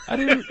 I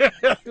didn't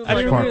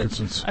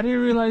Parkinson's. I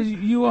didn't realize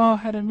you all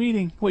had a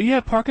meeting. What, you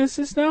have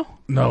Parkinson's now?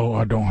 No,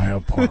 I don't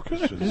have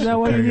Parkinson's. Is that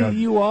why you need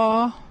you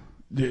all?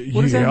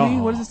 What does that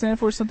mean? What does it stand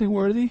for? Something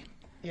worthy?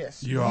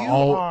 Yes. You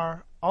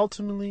are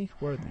ultimately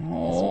worthy.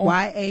 Oh.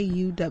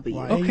 Y-A-U-W.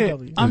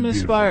 Okay, I'm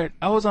inspired.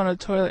 I was on a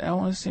toilet. I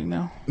want to sing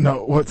now.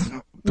 No, what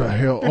the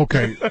hell?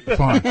 Okay,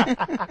 fine.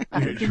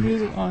 Get the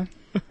music on.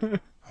 Oh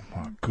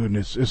my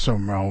goodness, there's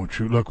something wrong with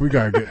you. Look, we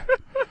gotta get.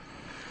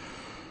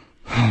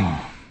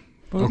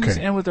 But we can just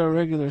end with our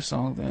regular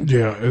song then.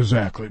 Yeah,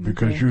 exactly.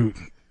 Because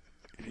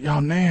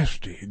y'all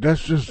nasty.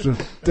 That's just the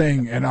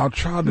thing, and I'll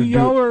try to.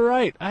 Y'all were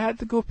right. I had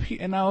to go pee,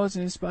 and I was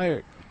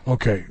inspired.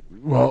 Okay,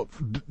 well,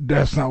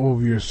 that's not what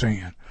we were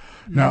saying.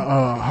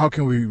 Now, how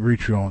can we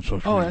reach you on social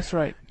media? Oh, that's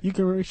right. You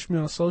can reach me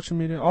on social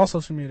media, all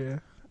social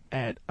media,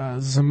 at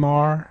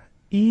Zamar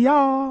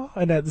ER,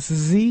 and that's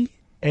ZAMARYAUW.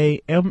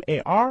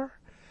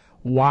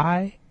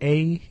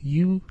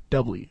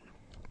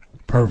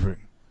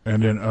 Perfect.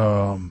 And then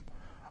I'm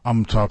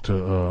gonna talk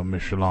to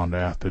Miss Shalonda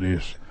after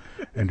this,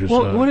 and just.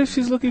 Well, what if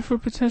she's looking for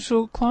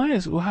potential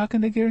clients? Well, how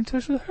can they get in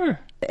touch with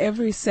her?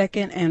 Every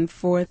second and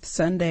fourth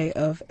Sunday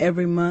of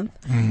every month,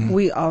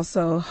 we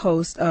also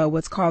host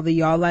what's called the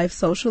Y'all Life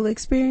Social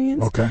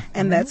Experience. Okay.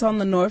 And that's on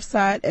the north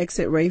side,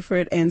 exit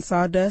Rayford and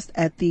Sawdust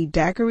at the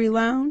Daiquiri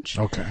Lounge.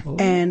 Okay.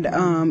 And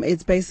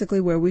it's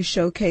basically where we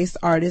showcase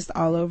artists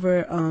all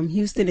over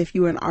Houston. If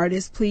you're an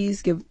artist,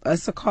 please give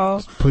us a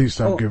call. Please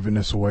stop giving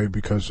this away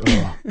because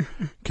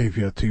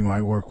KPFT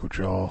might work with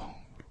y'all.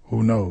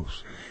 Who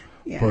knows?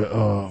 Yeah. But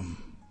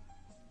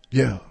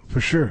yeah,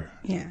 for sure.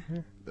 Yeah.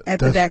 At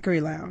the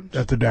Daiquiri Lounge.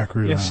 At the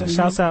Daiquiri Lounge.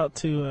 Shouts out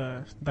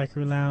to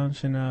Daiquiri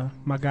Lounge and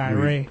my guy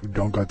Ray. We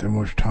don't got that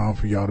much time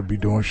for y'all to be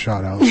doing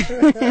shout outs.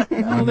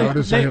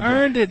 They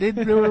earned it.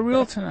 They were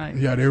real tonight.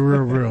 Yeah, they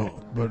were real.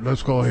 But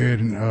let's go ahead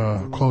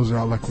and close it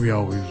out like we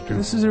always do.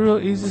 This is a real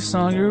easy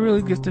song. You're a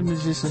really gifted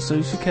musician, so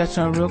you should catch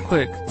on real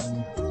quick.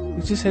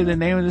 You just say the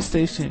name of the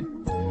station.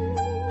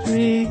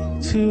 3,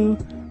 2,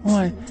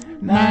 1.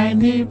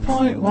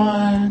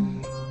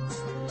 90.1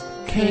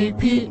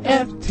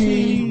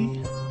 KPFT.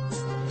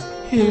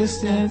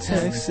 Houston,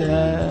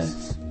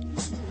 Texas,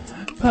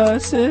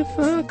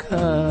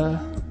 Pacifica,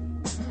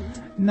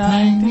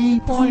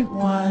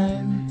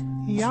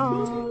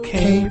 90.1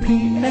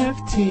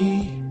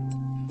 KPFT,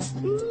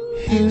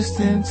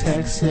 Houston,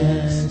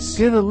 Texas.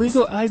 Get a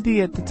legal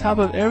ID at the top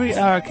of every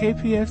hour.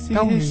 KPFT,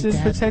 Houston,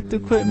 protect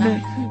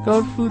equipment,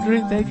 go food,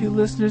 drink. Thank you,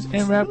 listeners,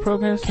 and rap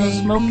programs, no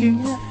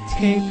smoking.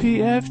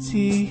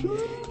 KPFT,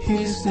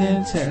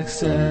 Houston,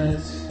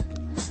 Texas.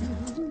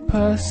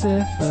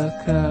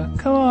 Pacifica.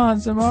 Come on,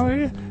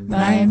 Zamari.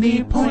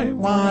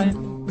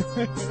 90.1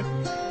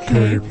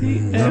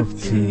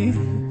 KPFT.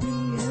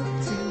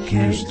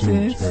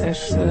 Houston,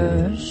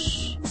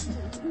 Texas.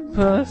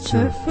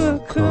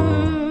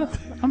 Pacifica.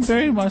 I'm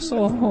burying my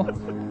soul.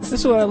 This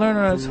is what I learned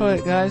on the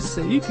toilet, guys.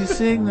 So you can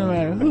sing no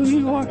matter who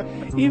you are,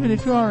 even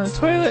if you're on a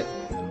toilet,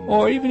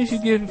 or even if you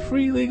give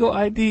free legal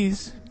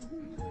IDs,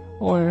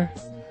 or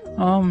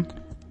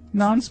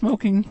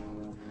non-smoking.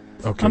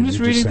 Okay, I'm just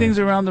reading things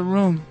around the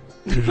room.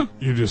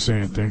 You're just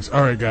saying things.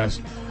 All right,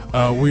 guys.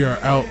 We are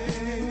out.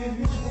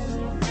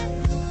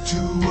 To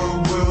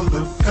a world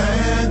of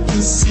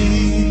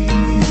fantasy.